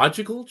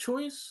logical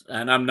choice,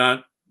 and I'm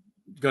not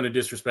going to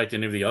disrespect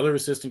any of the other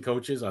assistant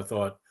coaches. I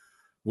thought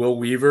Will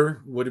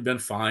Weaver would have been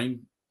fine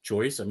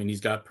choice. I mean,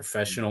 he's got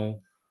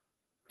professional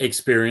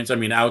experience. I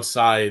mean,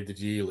 outside the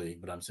G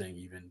League, but I'm saying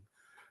even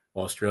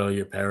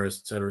Australia, Paris,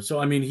 etc. So,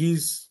 I mean,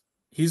 he's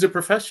a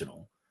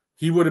professional.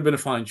 He would have been a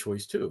fine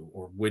choice too,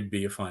 or would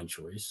be a fine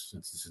choice,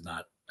 since this is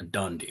not a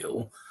done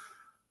deal.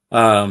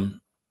 I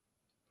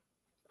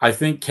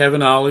think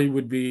Kevin Ollie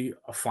would be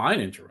a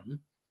fine interim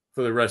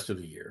for the rest of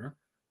the year.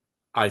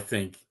 I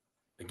think,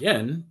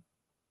 again,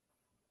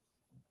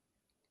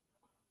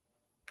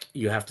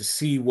 you have to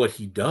see what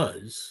he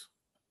does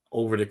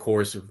over the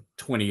course of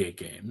 28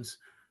 games.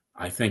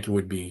 I think it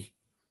would be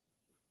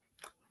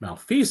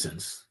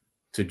malfeasance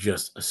to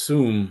just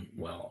assume,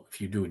 well,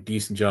 if you do a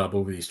decent job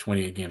over these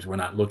 28 games, we're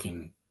not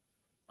looking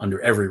under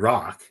every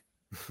rock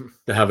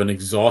to have an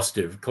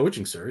exhaustive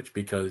coaching search,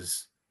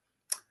 because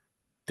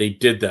they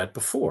did that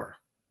before.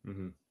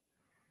 Mm-hmm.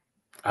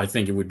 I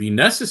think it would be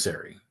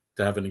necessary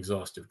to have an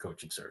exhaustive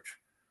coaching search.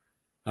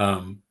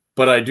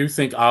 But I do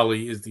think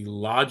Ollie is the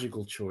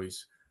logical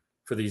choice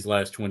for these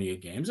last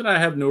 28 games. And I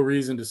have no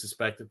reason to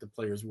suspect that the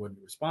players wouldn't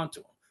respond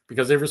to him,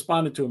 because they've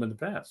responded to him in the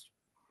past.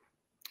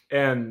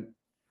 And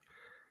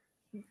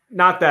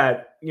not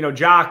that,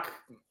 Jacques,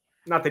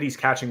 not that he's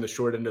catching the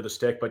short end of the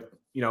stick, but,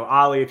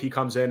 Ollie, if he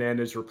comes in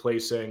and is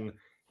replacing,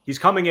 he's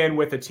coming in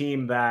with a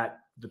team that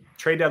the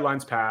trade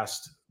deadline's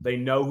passed. They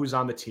know who's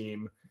on the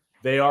team.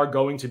 They are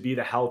going to be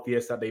the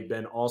healthiest that they've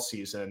been all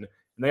season.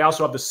 And they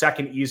also have the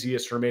second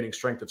easiest remaining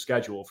strength of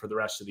schedule for the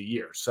rest of the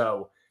year.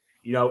 So,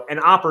 an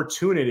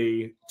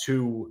opportunity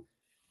to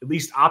at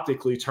least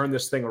optically turn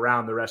this thing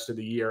around the rest of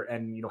the year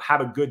and,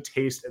 have a good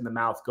taste in the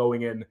mouth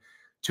going in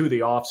to the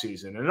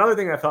offseason. And another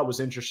thing I thought was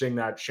interesting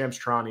that Shams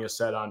Charania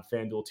said on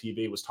FanDuel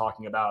TV was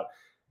talking about,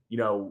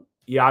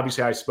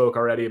 I spoke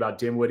already about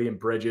Dinwiddie and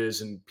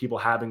Bridges and people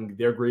having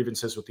their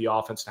grievances with the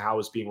offense and how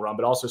it's being run,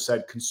 but also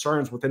said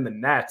concerns within the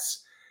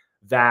Nets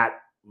that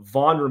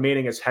Vaughn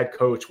remaining as head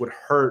coach would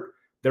hurt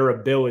their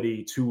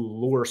ability to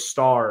lure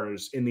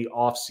stars in the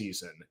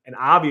offseason. And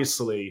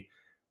obviously,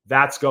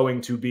 that's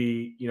going to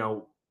be,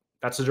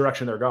 that's the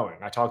direction they're going.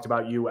 I talked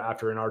about you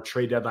after in our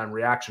trade deadline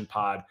reaction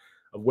pod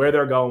of where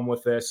they're going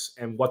with this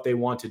and what they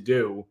want to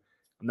do.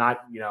 I'm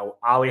not,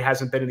 Ollie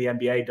hasn't been in the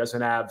NBA,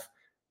 doesn't have,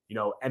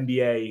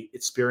 NBA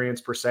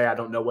experience per se. I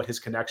don't know what his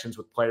connections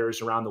with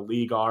players around the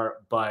league are,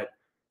 but,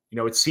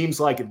 it seems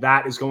like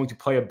that is going to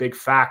play a big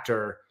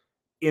factor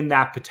in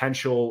that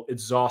potential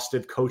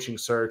exhaustive coaching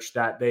search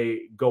that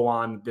they go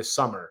on this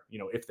summer,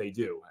 if they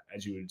do,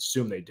 as you would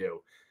assume they do.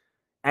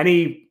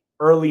 Any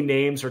early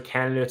names or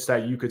candidates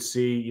that you could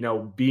see,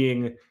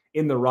 being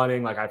in the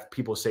running? Like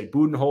people say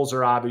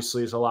Budenholzer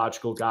obviously is a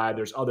logical guy.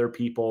 There's other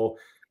people,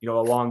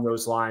 along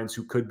those lines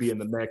who could be in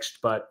the mix,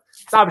 but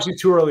it's obviously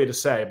too early to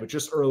say, but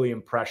just early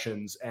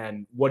impressions.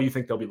 And what do you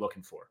think they'll be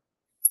looking for?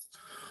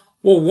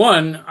 Well,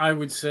 one, I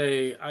would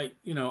say, I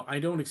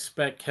don't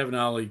expect Kevin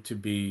Ollie to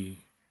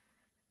be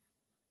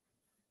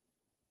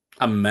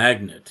a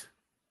magnet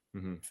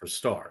for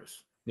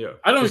stars. Yeah.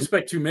 I don't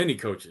expect too many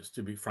coaches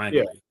to be,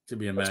 frankly, to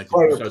be a magnet.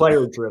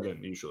 Player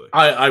driven usually.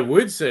 I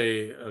would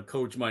say a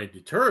coach might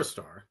deter a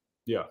star.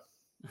 Yeah.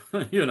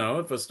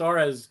 If a star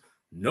has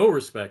no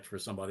respect for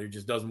somebody who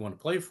just doesn't want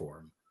to play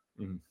for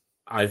him,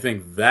 I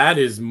think that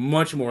is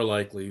much more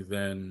likely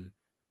than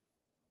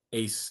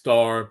a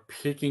star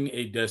picking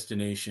a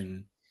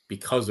destination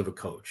because of a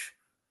coach.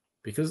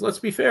 Because let's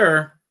be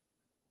fair,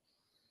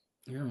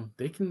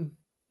 the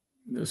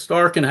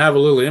star can have a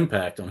little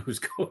impact on who's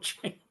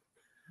coaching,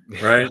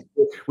 right?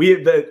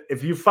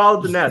 If you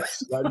followed the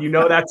Nets, you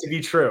know that to be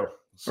true,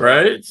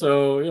 right?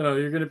 So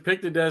you're going to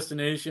pick the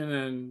destination,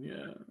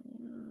 and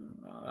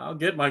I'll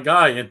get my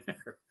guy in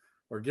there,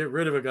 or get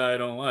rid of a guy I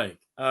don't like.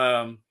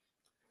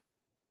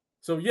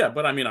 So yeah,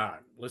 but I mean,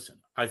 listen,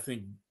 I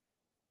think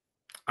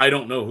I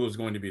don't know who's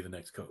going to be the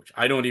next coach.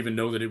 I don't even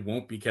know that it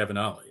won't be Kevin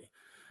Ollie.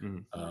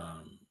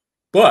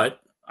 But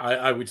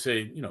I would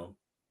say,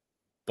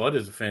 Bud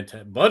is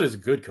a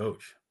good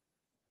coach.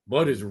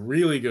 Bud is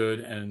really good,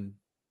 and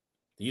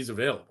he's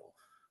available.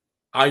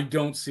 I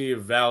don't see a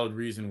valid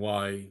reason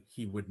why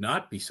he would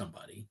not be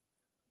somebody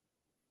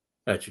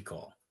that you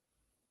call.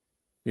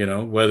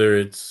 Whether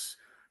it's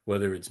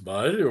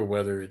Bud, or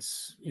whether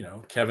it's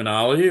Kevin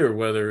Ollie, or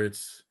whether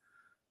it's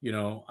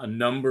a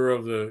number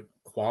of the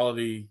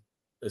quality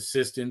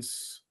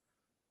assistants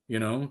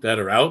that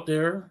are out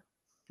there,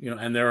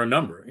 and there are a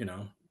number.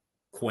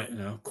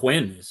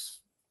 Quinn is.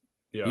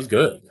 Yeah. He's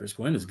good. Chris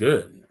Quinn is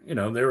good.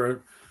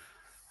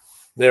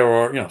 There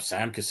are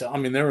Sam Cassell. I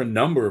mean, there are a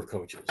number of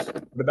coaches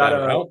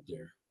out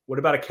there. What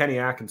about a Kenny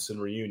Atkinson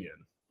reunion?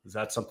 Is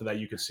that something that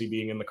you could see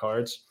being in the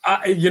cards?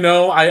 I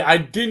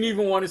didn't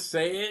even want to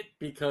say it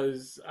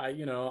because I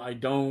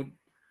don't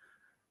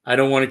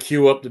want to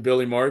cue up the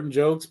Billy Martin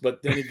jokes,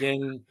 but then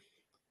again,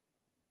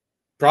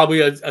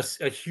 probably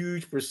a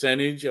huge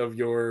percentage of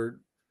your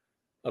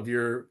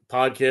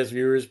podcast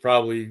viewers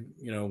probably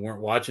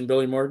weren't watching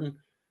Billy Martin.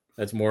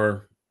 That's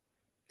more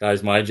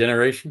guys my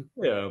generation.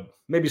 Yeah,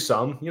 maybe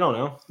some. You don't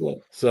know. Yeah.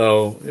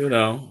 So,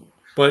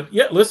 but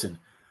yeah, listen,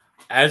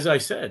 as I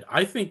said,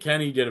 I think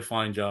Kenny did a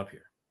fine job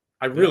here.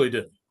 I really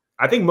do.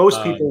 I think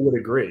most people would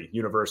agree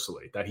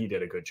universally that he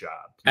did a good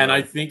job. And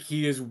I think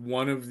he is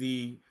one of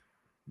the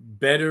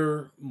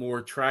better, more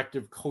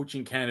attractive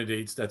coaching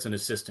candidates that's an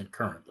assistant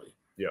currently.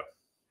 Yeah.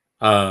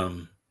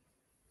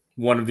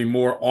 One of the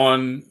more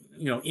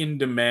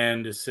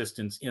in-demand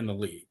assistants in the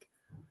league.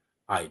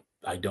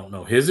 I don't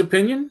know his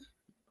opinion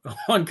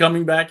on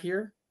coming back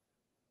here.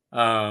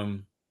 But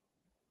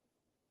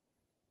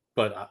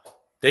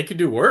they could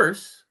do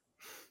worse.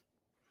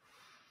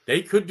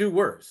 They could do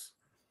worse.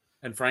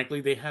 And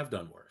frankly, they have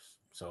done worse.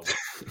 So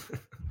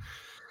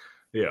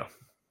yeah.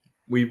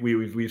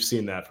 We've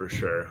seen that for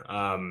sure.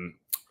 Don't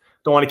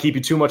want to keep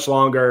you too much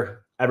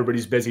longer.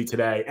 Everybody's busy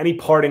today. Any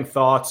parting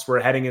thoughts?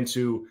 We're heading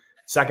into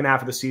second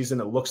half of the season.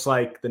 It looks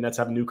like the Nets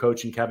have a new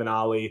coach in Kevin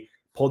Ollie.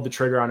 Pulled the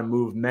trigger on a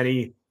move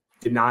many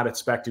did not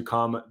expect to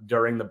come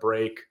during the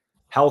break.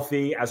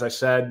 Healthy, as I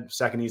said,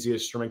 second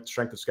easiest strength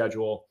of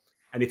schedule.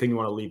 Anything you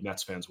want to leave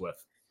Nets fans with?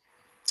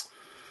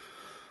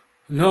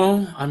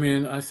 No, I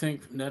mean, I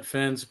think Net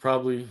fans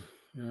probably,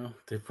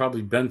 they've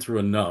probably been through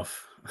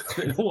enough.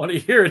 They don't want to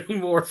hear any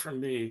more from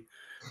me.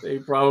 They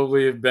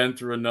probably have been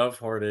through enough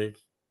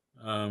heartache.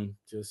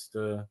 Just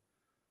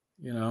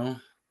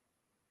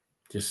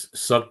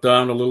suck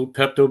down a little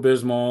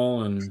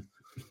Pepto-Bismol and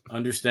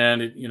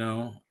understand it,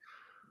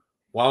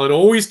 while it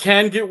always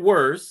can get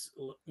worse,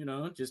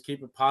 just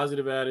keep a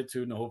positive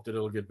attitude and hope that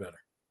it'll get better.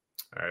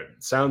 All right.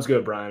 Sounds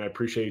good, Brian. I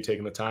appreciate you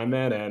taking the time,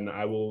 man, and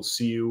I will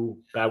see you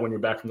back when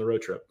you're back from the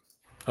road trip.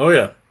 Oh,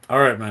 yeah. All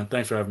right, man.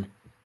 Thanks for having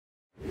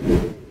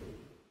me.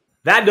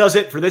 That does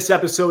it for this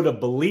episode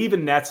of Believe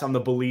in Nets on the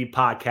Believe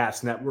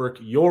Podcast Network,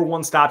 your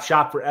one-stop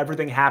shop for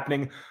everything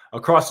happening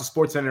across the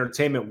sports and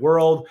entertainment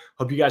world.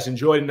 Hope you guys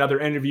enjoyed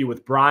another interview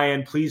with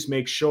Brian. Please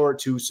make sure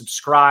to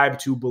subscribe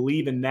to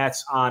Believe in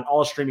Nets on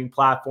all streaming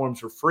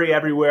platforms for free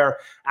everywhere.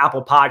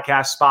 Apple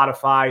Podcasts,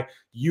 Spotify,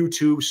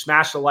 YouTube.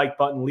 Smash the like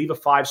button. Leave a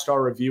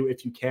 5-star review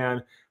if you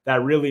can.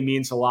 That really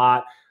means a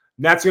lot.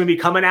 Nets going to be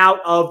coming out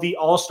of the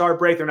All-Star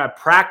break. They're going to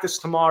practice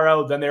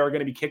tomorrow. Then they are going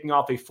to be kicking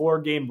off a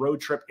 4-game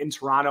road trip in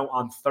Toronto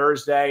on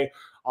Thursday.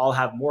 I'll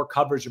have more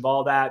coverage of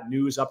all that,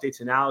 news,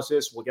 updates,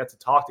 analysis. We'll get to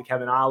talk to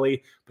Kevin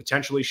Ollie,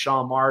 potentially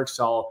Sean Marks.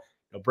 I'll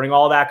bring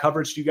all that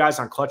coverage to you guys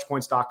on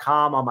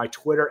clutchpoints.com, on my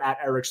Twitter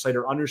at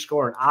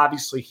 @EricSlater_, and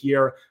obviously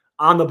here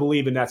on the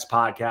Believe in Nets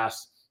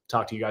podcast.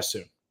 Talk to you guys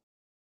soon.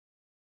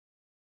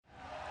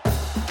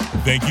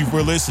 Thank you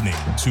for listening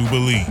to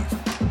Believe.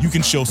 You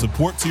can show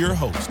support to your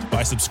host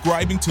by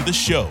subscribing to the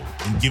show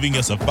and giving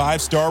us a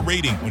 5-star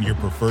rating on your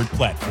preferred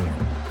platform.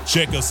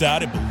 Check us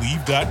out at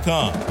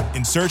Believe.com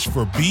and search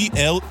for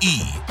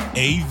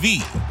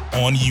BLEAV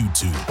on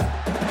YouTube.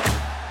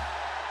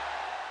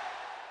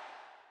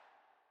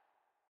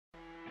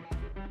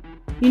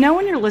 You know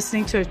when you're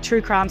listening to a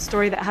true crime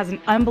story that has an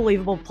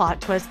unbelievable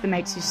plot twist that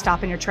makes you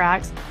stop in your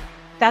tracks?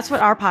 That's what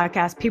our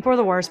podcast, People Are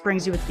the Worst,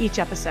 brings you with each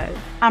episode.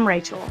 I'm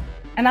Rachel.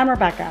 And I'm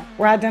Rebecca.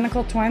 We're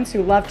identical twins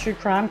who love true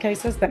crime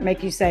cases that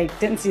make you say,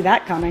 didn't see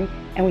that coming,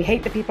 and we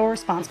hate the people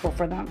responsible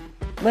for them.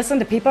 Listen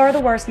to People Are the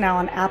Worst now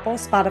on Apple,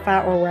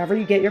 Spotify, or wherever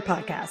you get your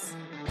podcasts.